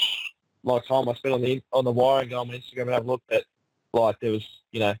at how much time I spent on the wiring, go on my Instagram and have a look. But like, there was,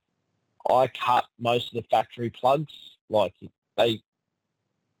 I cut most of the factory plugs. Like,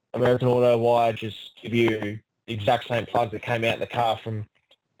 American Auto Wire just give you the exact same plugs that came out in the car from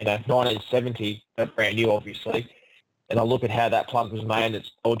 1970. They're brand new, obviously. And I look at how that plug was made,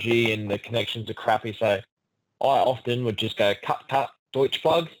 it's dodgy and the connections are crappy. So I often would just go cut, Deutsch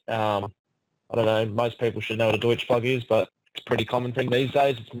plug. I don't know, most people should know what a Deutsch plug is, but it's a pretty common thing these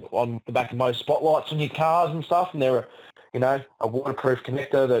days. It's on the back of most spotlights on your cars and stuff, and they're, a waterproof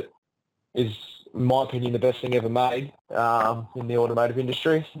connector that is, in my opinion, the best thing ever made in the automotive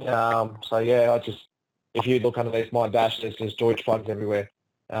industry. So yeah, if you look underneath my dash, there's just Deutsch plugs everywhere.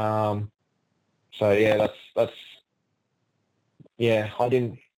 So yeah, that's I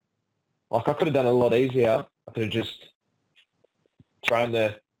didn't, I could have done it a lot easier. I could have just thrown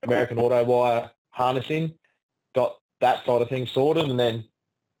the American Auto Wire harness in, got that side of things sorted, and then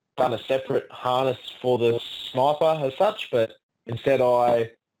done a separate harness for the sniper as such. But instead I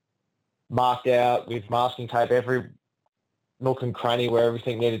marked out with masking tape every nook and cranny where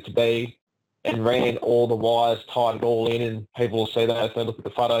everything needed to be, and ran all the wires, tied it all in, and people will see that if they look at the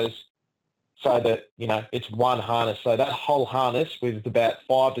photos, so that, it's one harness. So that whole harness with about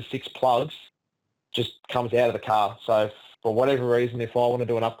 5 to 6 plugs just comes out of the car. So for whatever reason, if I want to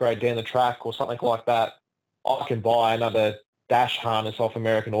do an upgrade down the track or something like that, I can buy another dash harness off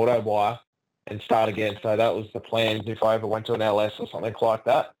American Auto Wire and start again. So that was the plan if I ever went to an LS or something like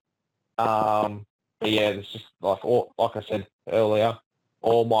that. But yeah, it's just like I said earlier,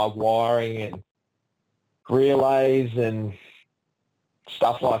 all my wiring and relays and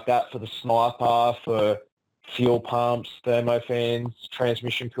stuff like that for the sniper, for fuel pumps, thermo fans,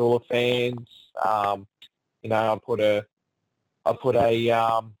 transmission cooler fans. I put a I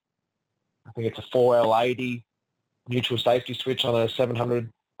think it's a 4L80 neutral safety switch on a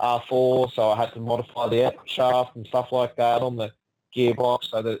 700 R4, so I had to modify the output shaft and stuff like that on the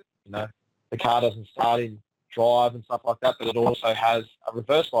gearbox so that, the car doesn't start in drive and stuff like that, but it also has a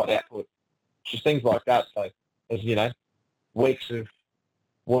reverse light output, just things like that. So there's, weeks of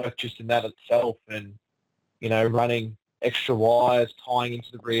work just in that itself and, running extra wires, tying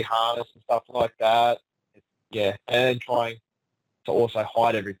into the rear harness and stuff like that. Yeah, and then trying to also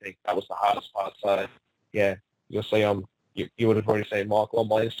hide everything. That was the hardest part. So, yeah, you'll see you would have already seen, Michael, on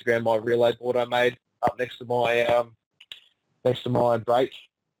my Instagram, my relay board I made up next to my brake,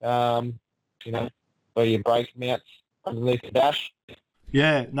 where your brake mounts underneath the dash.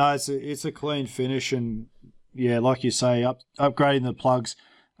 Yeah, no, it's a clean finish, and yeah, like you say, upgrading the plugs.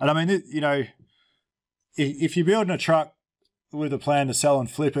 And I mean, if you're building a truck with a plan to sell and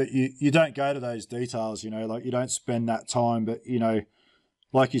flip it, you don't go to those details, like you don't spend that time. But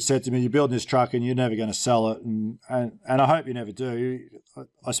like you said to me, you're building this truck and you're never going to sell it, and I hope you never do.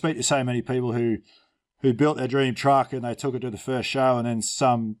 I speak to so many people who built their dream truck and they took it to the first show, and then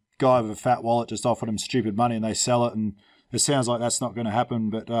some guy with a fat wallet just offered them stupid money and they sell it, and it sounds like that's not going to happen.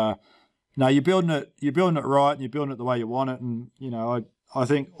 But no, you're building it right, and you're building it the way you want it, and I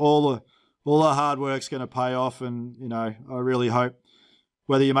think all the hard work's going to pay off, and I really hope,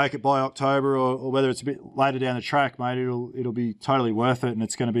 whether you make it by October or whether it's a bit later down the track, mate, it'll be totally worth it, and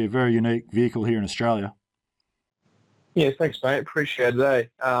it's going to be a very unique vehicle here in Australia. Yeah, thanks, mate. Appreciate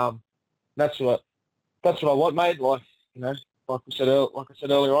it. That's what I want, mate. Like I said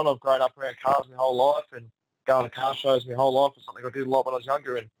earlier on, I've grown up around cars my whole life and going to car shows my whole life. It's something I did a lot when I was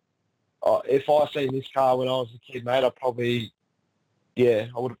younger. And if I seen this car when I was a kid, mate, I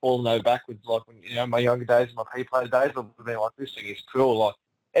would have fallen over backwards. Like when my younger days, my P-plater days, I would have been like, this thing is cool. Like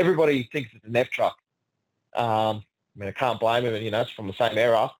everybody thinks it's an F truck. I can't blame them. And it's from the same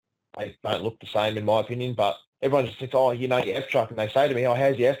era. They don't look the same in my opinion, but everyone just thinks, oh, your F truck, and they say to me, oh,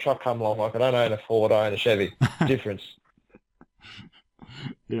 how's your F truck come along? Like, I don't own a Ford, I own a Chevy. Difference.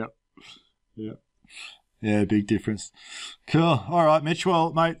 Yeah, big difference. Cool. All right, Mitch.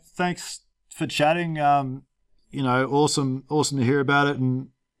 Well, mate, thanks for chatting. Awesome to hear about it. And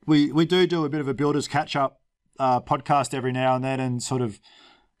we do a bit of a builders catch up podcast every now and then, and sort of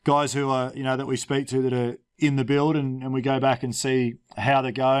guys who are, that we speak to that are in the build, and we go back and see how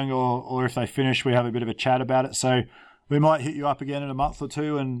they're going, or if they finish, we have a bit of a chat about it. So we might hit you up again in a month or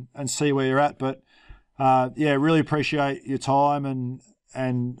two and see where you're at. But really appreciate your time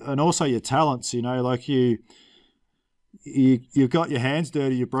and also your talents. Like you've got your hands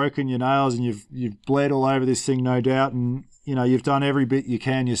dirty, you've broken your nails, and you've bled all over this thing, no doubt. And you've done every bit you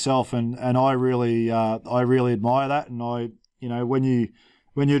can yourself, and I really admire that. And when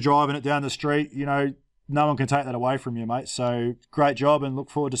you're driving it down the street, no one can take that away from you, mate. So great job, and look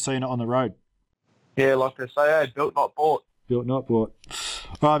forward to seeing it on the road. Yeah, like they say, built not bought. Built not bought.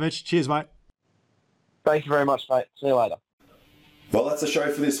 All right, Mitch. Cheers, mate. Thank you very much, mate. See you later. Well, that's the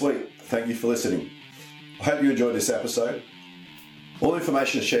show for this week. Thank you for listening. I hope you enjoyed this episode. All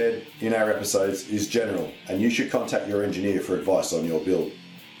information shared in our episodes is general, and you should contact your engineer for advice on your build.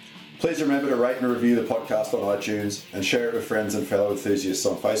 Please remember to rate and review the podcast on iTunes, and share it with friends and fellow enthusiasts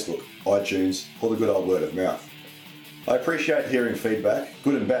on Facebook, iTunes, or the good old word of mouth. I appreciate hearing feedback,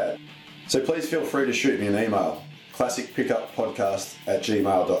 good and bad, so please feel free to shoot me an email,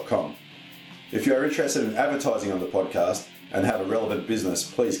 classicpickuppodcast@gmail.com. If you are interested in advertising on the podcast and have a relevant business,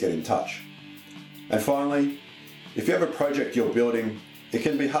 please get in touch. And finally, if you have a project you're building, it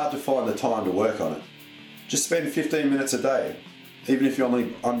can be hard to find the time to work on it. Just spend 15 minutes a day. Even if you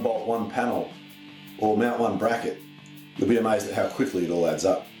only unbolt one panel or mount one bracket, you'll be amazed at how quickly it all adds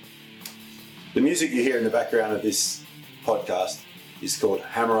up. The music you hear in the background of this podcast is called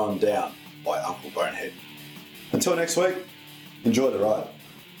Hammer On Down by Uncle Bonehead. Until next week, enjoy the ride.